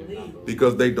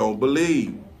 Because they don't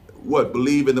believe. What?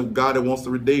 Believe in the God that wants to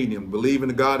redeem them. Believe in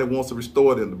the God that wants to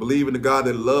restore them. Believe in the God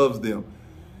that loves them.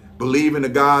 Believe in the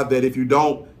God that if you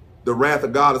don't, the wrath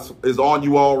of God is on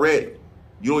you already.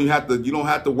 You don't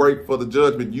have to wait for the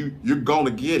judgment. You're going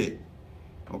to get it.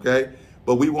 Okay?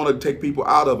 But we want to take people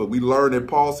out of it. We learn that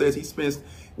Paul says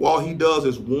all he does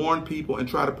is warn people and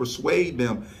try to persuade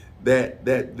them that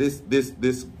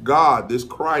this God, this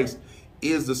Christ,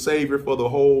 is the Savior for the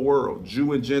whole world,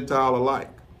 Jew and Gentile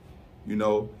alike. You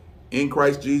know, in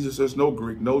Christ Jesus, there's no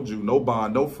Greek, no Jew, no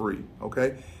bond, no free.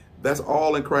 Okay, that's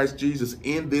all in Christ Jesus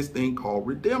in this thing called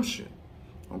redemption.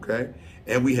 Okay,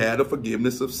 and we had a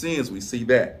forgiveness of sins. We see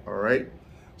that. All right.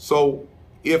 So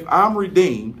if I'm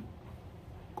redeemed,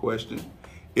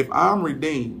 if I'm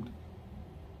redeemed,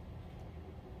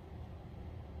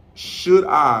 should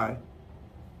I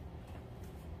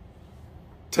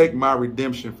take my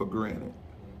redemption for granted?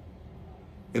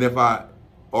 And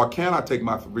can I take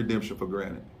my redemption for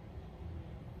granted?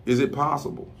 Is it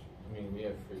possible? I mean, we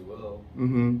have free will,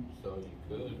 so you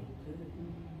could.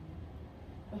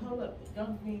 But hold up,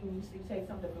 don't mean when you take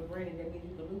something for granted that means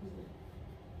you can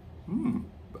lose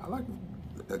it. I like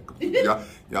it.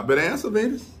 Y'all better answer,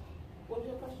 Venus. What was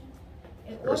your question?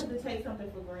 In order to take something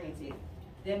for granted,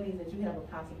 that means that you have a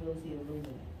possibility of losing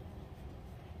it.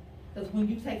 Because when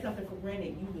you take something for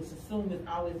granted, you just assume it's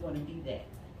always going to be that.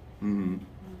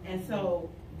 And so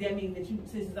that means that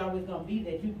since it's always going to be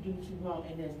that, you can do what you want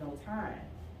and there's no time.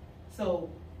 So,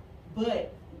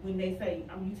 but when they say,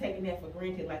 you taking that for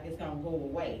granted like it's going to go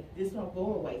away, this don't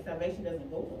go away. Salvation doesn't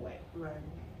go away. Right.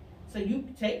 So you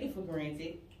take it for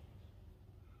granted,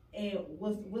 and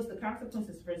what's the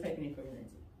consequences for taking it for granted?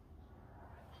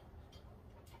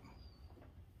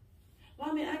 Well,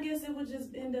 I mean, I guess it would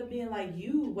just end up being like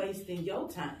you wasting your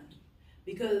time.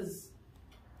 Because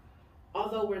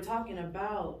although we're talking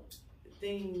about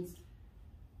things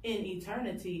in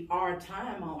eternity, our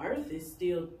time on earth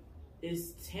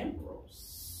is temporal.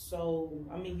 So,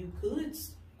 I mean, you could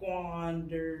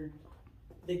squander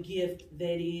the gift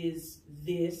that is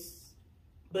this,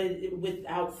 but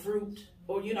without fruit,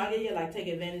 or, like take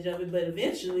advantage of it. But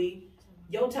eventually,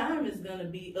 your time is going to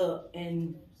be up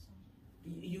and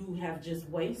you have just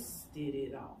wasted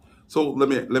it all. So let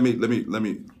me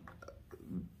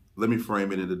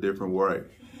frame it in a different way.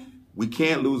 We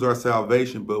can't lose our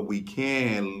salvation, but we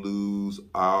can lose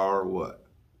our what?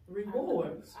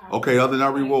 Rewards. Okay, other than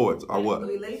our rewards, our what?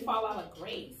 They fall out of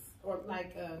grace, or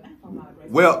like not fall out of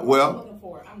grace. Well, I'm looking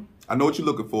for. I know what you're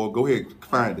looking for. Go ahead,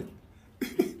 find it.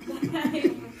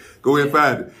 Go ahead and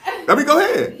find it. I mean, go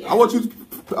ahead. Yeah. I want you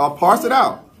to parse it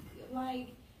out. Like,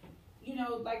 you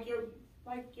know, like you're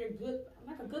good,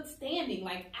 like a good standing.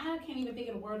 Like, I can't even think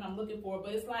of the word I'm looking for,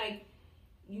 but it's like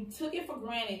you took it for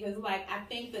granted because, like, I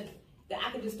think that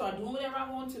I could just start doing whatever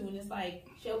I want to, and it's like,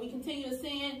 shall we continue to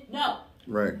sin? No.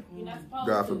 Right. You're not supposed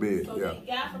God to. forbid. So yeah.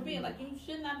 God forbid. Like, you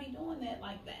should not be doing that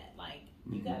like that. Like,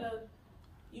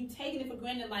 you taking it for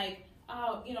granted. Like,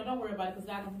 oh, you know, don't worry about it because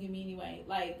God don't forgive me anyway.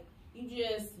 Like, you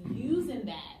just using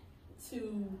that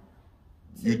to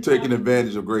you taking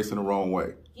advantage of grace in the wrong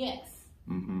way. Yes.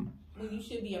 Mm-hmm. When you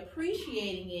should be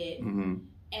appreciating it, mm-hmm.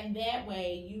 and that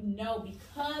way you know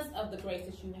because of the grace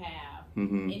that you have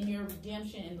mm-hmm. in your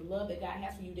redemption and the love that God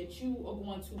has for you, that you are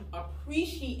going to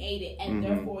appreciate it, and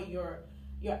mm-hmm. therefore your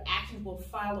actions will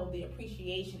follow the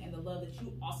appreciation and the love that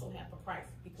you also have for Christ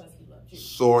because He loved you.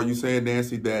 So are you saying,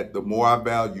 Nancy, that the more I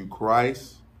value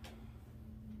Christ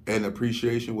and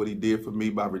appreciation what He did for me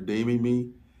by redeeming me,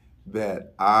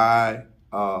 that I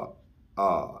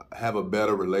have a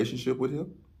better relationship with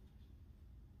Him?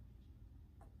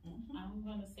 I'm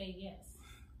going to say yes.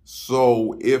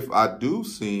 So if I do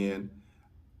sin,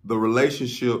 the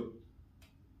relationship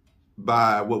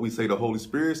by what we say the Holy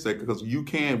Spirit sake, because you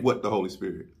can what the Holy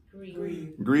Spirit?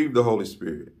 Grieve the Holy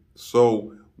Spirit.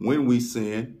 So when we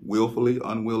sin, willfully,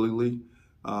 unwillingly,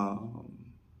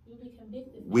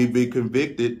 we be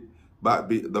convicted. By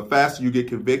the faster you get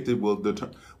convicted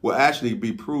will actually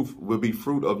be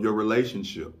fruit of your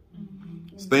relationship.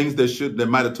 Mm-hmm. Things that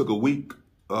might have took a week,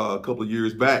 a couple of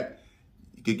years back,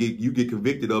 you get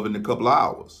convicted of in a couple of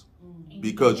hours. Mm-hmm.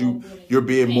 Because you're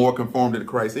being more conformed to the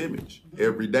Christ image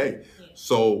every day. Yeah.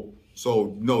 So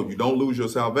no, you don't lose your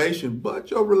salvation,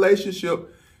 but your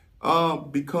relationship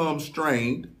becomes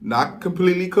strained, not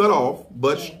completely cut off,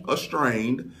 but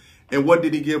strained. And what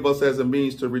did He give us as a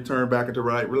means to return back into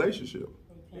right relationship?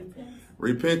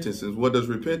 Repentance. And what does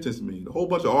repentance mean? A whole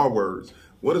bunch of R words.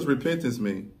 What does repentance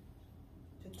mean?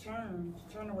 To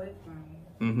turn away from.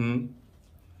 Mm-hmm.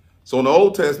 So in the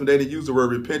Old Testament, they didn't use the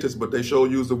word repentance, but they sure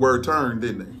used the word turn,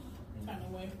 didn't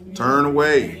they? Turn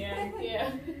away.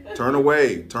 Yeah. Turn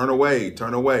away. Turn away.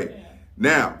 Turn away. Yeah.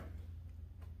 Now,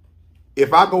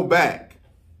 if I go back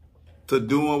to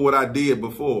doing what I did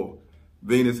before,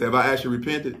 Venus, have I actually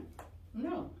repented?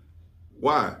 No.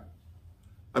 Why?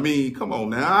 I mean, come on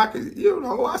now.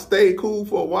 I stayed cool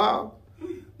for a while,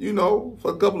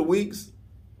 for a couple of weeks.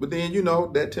 But then,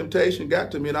 that temptation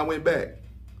got to me and I went back.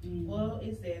 Well,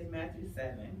 it says Matthew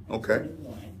 7. Okay.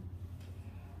 21.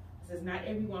 It says, not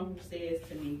everyone who says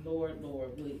to me, Lord,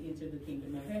 Lord, will enter the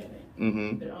kingdom of heaven.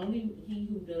 Mm-hmm. But only he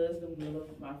who does the will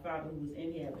of my Father who is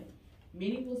in heaven.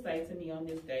 Many will say to me on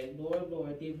this day, Lord,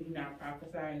 Lord, did we not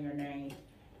prophesy in your name,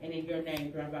 and in your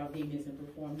name drive out demons and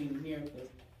perform many miracles?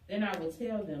 Then I will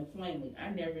tell them plainly, I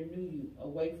never knew you.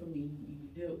 Away from me,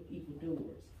 you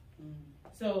evildoers. Mm.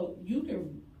 So you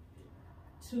can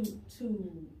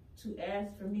to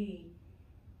ask for me,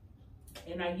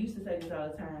 and I used to say this all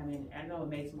the time, and I know it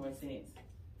makes more sense.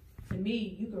 To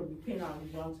me, you can repent all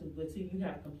you want to, but till you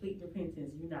have complete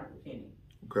repentance, you're not repenting.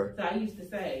 Okay. So I used to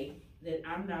say that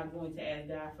I'm not going to ask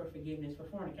God for forgiveness for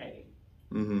fornicating.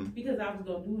 Mm-hmm. Because I was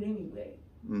going to do it anyway.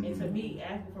 Mm-hmm. And to me,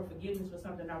 asking for forgiveness for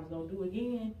something I was going to do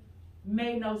again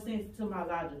made no sense to my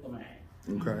logical mind.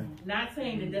 Okay. Not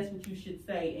saying that that's what you should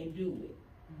say and do it.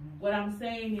 Mm-hmm. What I'm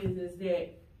saying is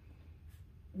that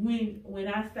the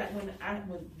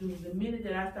minute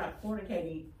that I stopped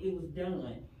fornicating, it was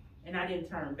done, and I didn't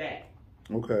turn back.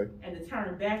 Okay. And the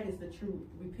turn back is the true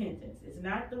repentance. It's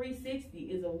not 360;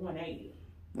 it's a 180.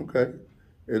 Okay.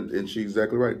 And she's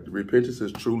exactly right. The repentance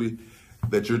is truly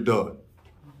that you're done.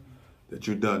 That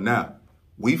you're done. Now,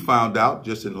 we found out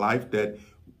just in life that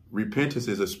repentance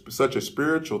is such a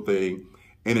spiritual thing,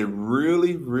 and it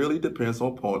really, really depends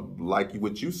upon, like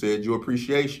what you said, your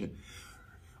appreciation.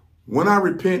 When I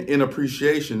repent in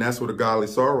appreciation, that's where the godly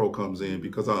sorrow comes in,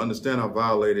 because I understand I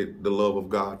violated the love of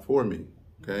God for me,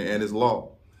 okay, and His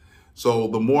law. So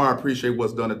the more I appreciate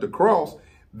what's done at the cross,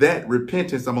 that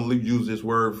repentance, I'm going to use this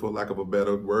word for lack of a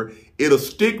better word, it'll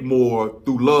stick more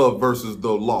through love versus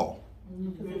the law.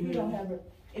 Because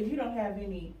if you don't have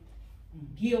any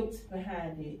guilt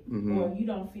behind it, mm-hmm. or you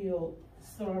don't feel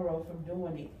sorrow from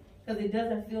doing it, because it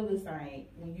doesn't feel the same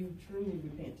when you truly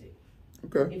repented.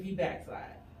 Okay. If you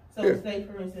backslide. So say,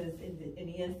 for instance, in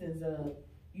the instance of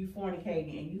you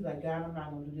fornicating and you like, God, I'm not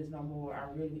going to do this no more.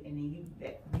 And then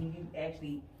you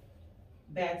actually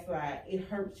backslide, it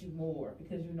hurts you more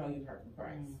because you know you hurt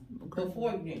Christ. Okay.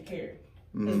 Before you didn't care,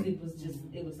 because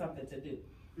it was something to do.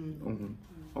 Mm-hmm.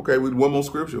 Okay, with one more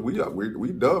scripture. We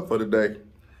done for the day.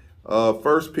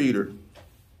 1 Peter.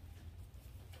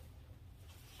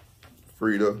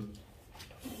 Frida.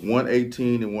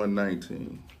 1:18 and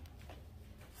 1:19.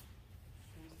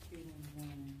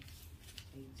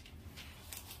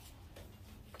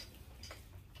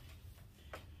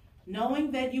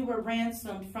 Knowing that you were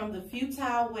ransomed from the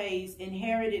futile ways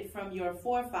inherited from your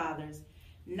forefathers,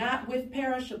 not with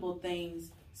perishable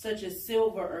things such as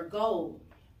silver or gold,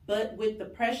 but with the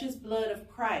precious blood of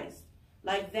Christ,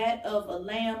 like that of a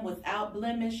lamb without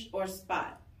blemish or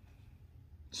spot.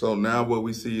 So now what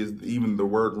we see is even the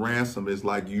word ransom is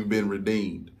like you've been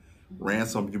redeemed.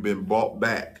 Ransom, you've been bought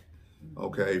back,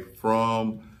 okay,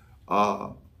 from,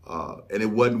 and it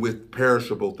wasn't with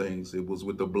perishable things. It was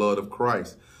with the blood of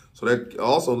Christ. So that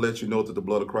also lets you know that the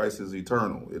blood of Christ is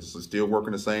eternal. It's still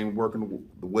working the same, working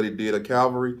what it did at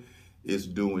Calvary, it's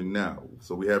doing now.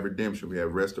 So we have redemption, we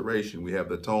have restoration, we have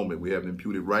the atonement, we have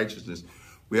imputed righteousness,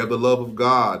 we have the love of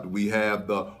God, we have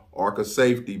the ark of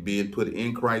safety being put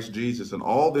in Christ Jesus, and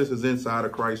all this is inside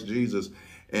of Christ Jesus.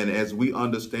 And as we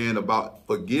understand about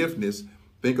forgiveness,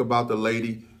 think about the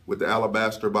lady with the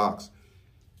alabaster box.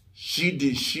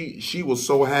 She was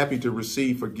so happy to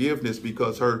receive forgiveness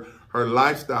because her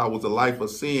lifestyle was a life of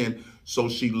sin. So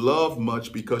she loved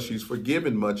much because she's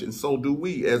forgiven much. And so do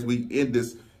we as we end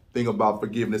this thing about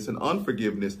forgiveness and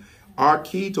unforgiveness. Our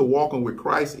key to walking with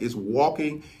Christ is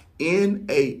walking in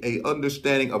a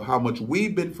understanding of how much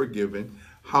we've been forgiven,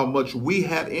 how much we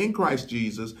have in Christ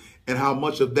Jesus, and how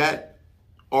much of that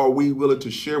are we willing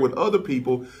to share with other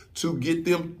people to get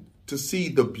them to see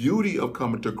the beauty of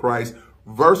coming to Christ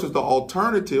versus the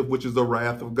alternative, which is the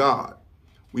wrath of God.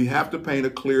 We have to paint a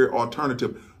clear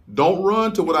alternative. Don't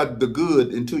run to the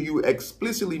good until you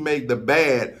explicitly make the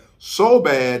bad so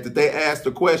bad that they ask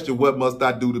the question, what must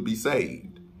I do to be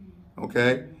saved?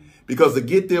 Okay? Because to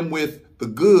get them with the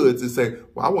goods and say,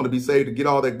 well, I want to be saved to get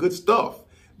all that good stuff.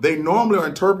 They normally are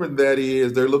interpreting that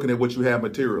is they're looking at what you have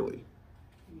materially.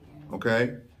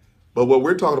 Okay? But what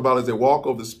we're talking about is a walk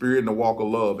of the Spirit and a walk of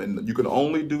love. And you can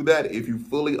only do that if you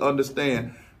fully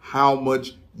understand how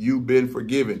much you've been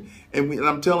forgiven. And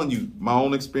I'm telling you, my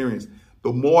own experience,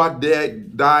 the more I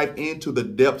dive into the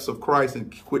depths of Christ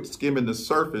and quit skimming the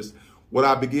surface, what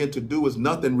I begin to do is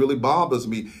nothing really bothers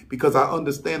me because I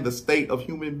understand the state of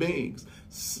human beings.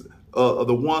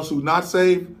 The ones who not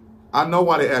saved, I know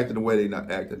why they're acting the way they're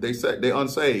not acting. They're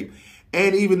unsaved.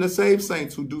 And even the saved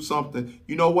saints who do something,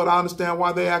 you know what? I understand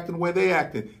why they're acting the way they're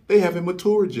acting. They haven't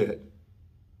matured yet.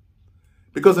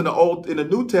 Because in the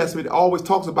New Testament, it always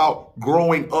talks about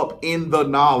growing up in the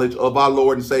knowledge of our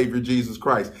Lord and Savior Jesus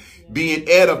Christ. Being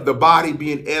the body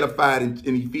being edified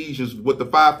in Ephesians, what the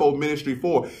fivefold ministry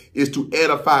for is to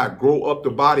edify, grow up the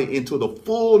body into the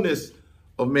fullness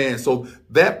of man. So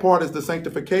that part is the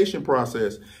sanctification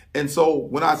process. And so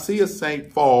when I see a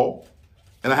saint fall,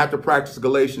 and I have to practice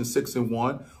Galatians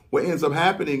 6:1, what ends up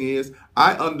happening is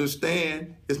I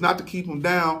understand it's not to keep them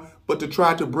down, but to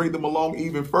try to bring them along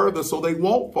even further so they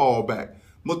won't fall back.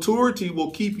 Maturity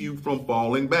will keep you from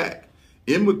falling back.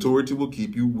 Immaturity will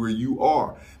keep you where you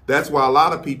are. That's why a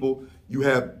lot of people, you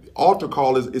have altar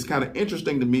call is kind of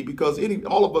interesting to me because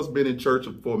all of us been in church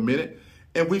for a minute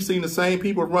and we've seen the same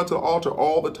people run to the altar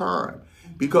all the time.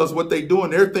 Because what they're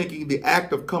doing, they're thinking the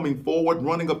act of coming forward,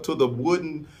 running up to the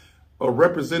wooden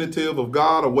representative of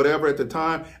God or whatever at the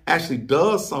time actually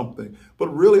does something.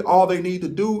 But really all they need to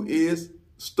do is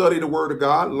study the Word of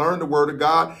God, learn the Word of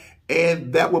God,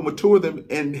 and that will mature them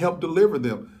and help deliver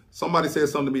them. Somebody said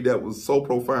something to me that was so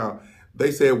profound.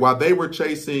 They said while they were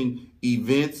chasing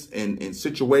events and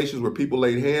situations where people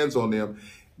laid hands on them,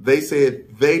 they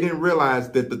said they didn't realize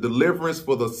that the deliverance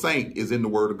for the saint is in the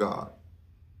Word of God.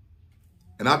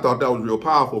 And I thought that was real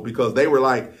powerful because they were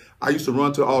like, I used to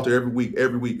run to the altar every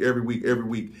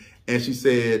week. And she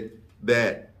said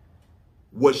that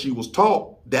what she was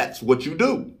taught, that's what you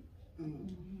do.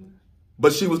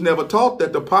 But she was never taught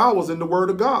that the power was in the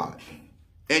Word of God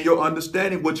and your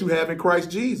understanding what you have in Christ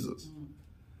Jesus.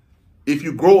 If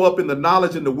you grow up in the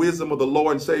knowledge and the wisdom of the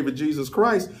Lord and Savior Jesus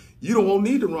Christ, you don't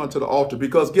need to run to the altar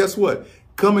because guess what?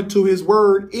 Coming to his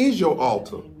word is your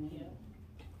altar.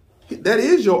 That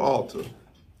is your altar.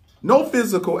 No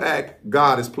physical act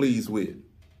God is pleased with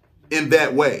in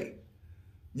that way.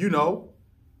 You know,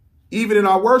 even in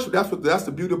our worship, that's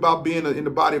the beauty about being in the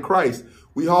body of Christ.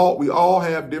 We all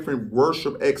have different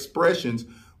worship expressions,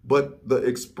 but the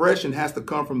expression has to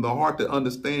come from the heart that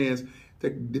understands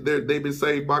that they've been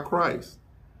saved by Christ.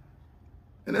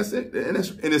 And that's it. And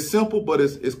it's simple, but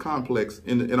it's complex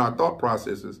in our thought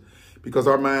processes because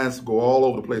our minds go all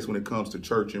over the place when it comes to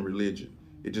church and religion.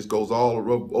 It just goes all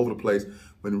over the place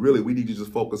when really we need to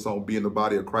just focus on being the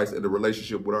body of Christ and the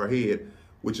relationship with our head,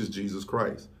 which is Jesus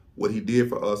Christ. What he did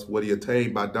for us, what he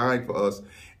attained by dying for us.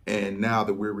 And now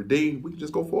that we're redeemed, we can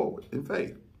just go forward in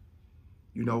faith.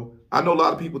 You know, I know a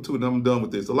lot of people too, and I'm done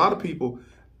with this. A lot of people,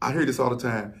 I hear this all the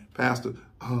time, Pastor,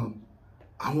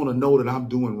 I want to know that I'm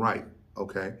doing right.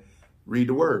 Okay. Read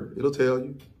the word. It'll tell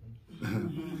you.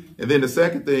 And then the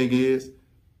second thing is,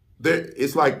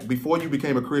 it's like before you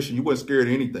became a Christian, you weren't scared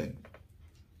of anything.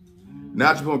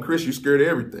 Now that you're a Christian, you're scared of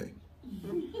everything.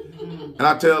 And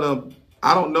I tell them,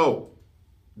 I don't know.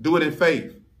 Do it in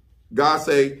faith. God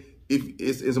say, if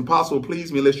it's impossible to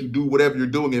please me unless you do whatever you're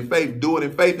doing in faith, do it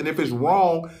in faith. And if it's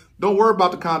wrong, don't worry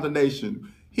about the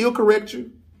condemnation. He'll correct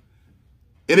you.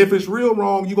 And if it's real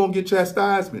wrong, you're going to get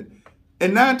chastisement.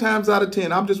 And 9 times out of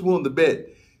 10, I'm just willing to bet,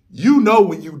 you know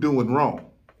when you're doing wrong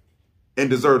and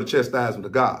deserve the chastisement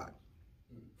of God.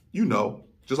 You know,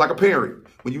 just like a parent.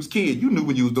 When you was a kid, you knew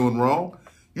when you was doing wrong.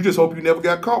 You just hope you never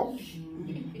got caught.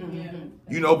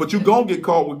 You know, but you're going to get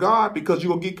caught with God because you're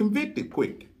going to get convicted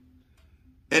quick.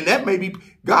 And that may be,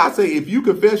 God say, if you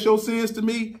confess your sins to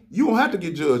me, you won't have to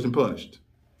get judged and punished.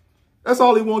 That's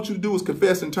all he wants you to do is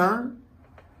confess and turn.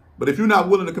 But if you're not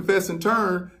willing to confess and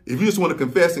turn, if you just want to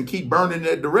confess and keep burning in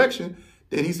that direction,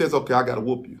 then he says, okay, I got to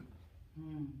whoop you.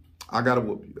 I got to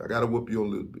whoop you. I got to whoop you a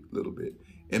little bit.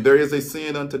 And there is a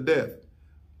sin unto death.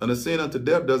 And a sin unto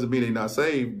death doesn't mean they're not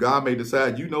saved. God may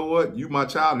decide, you know what, you my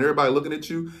child, and everybody looking at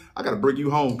you, I got to bring you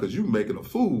home because you're making a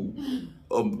fool,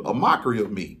 a mockery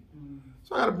of me.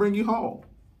 So I got to bring you home,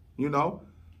 you know.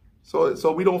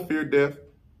 So we don't fear death.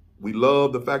 We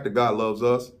love the fact that God loves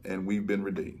us, and we've been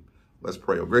redeemed. Let's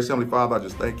pray. Oh, gracious Heavenly Father, I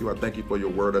just thank you. I thank you for your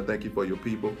word. I thank you for your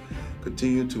people.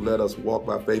 Continue to let us walk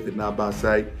by faith and not by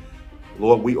sight.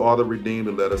 Lord, we are the redeemed,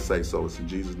 and let us say so. It's in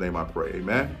Jesus' name I pray.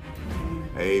 Amen.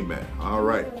 Amen. All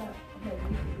right.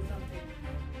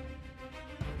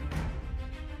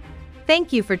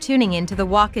 Thank you for tuning in to the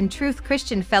Walk in Truth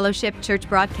Christian Fellowship Church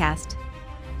broadcast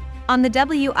on the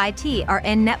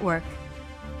WITRN network.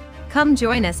 Come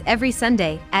join us every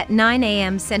Sunday at 9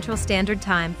 a.m. Central Standard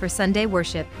Time for Sunday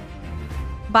worship.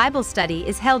 Bible study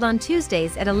is held on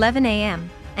Tuesdays at 11 a.m.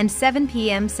 and 7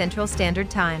 p.m. Central Standard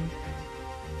Time.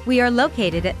 We are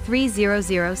located at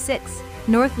 3006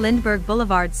 North Lindbergh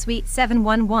Boulevard, Suite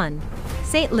 711,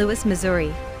 St. Louis,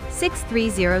 Missouri,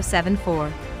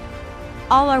 63074.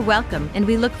 All are welcome, and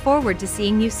we look forward to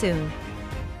seeing you soon.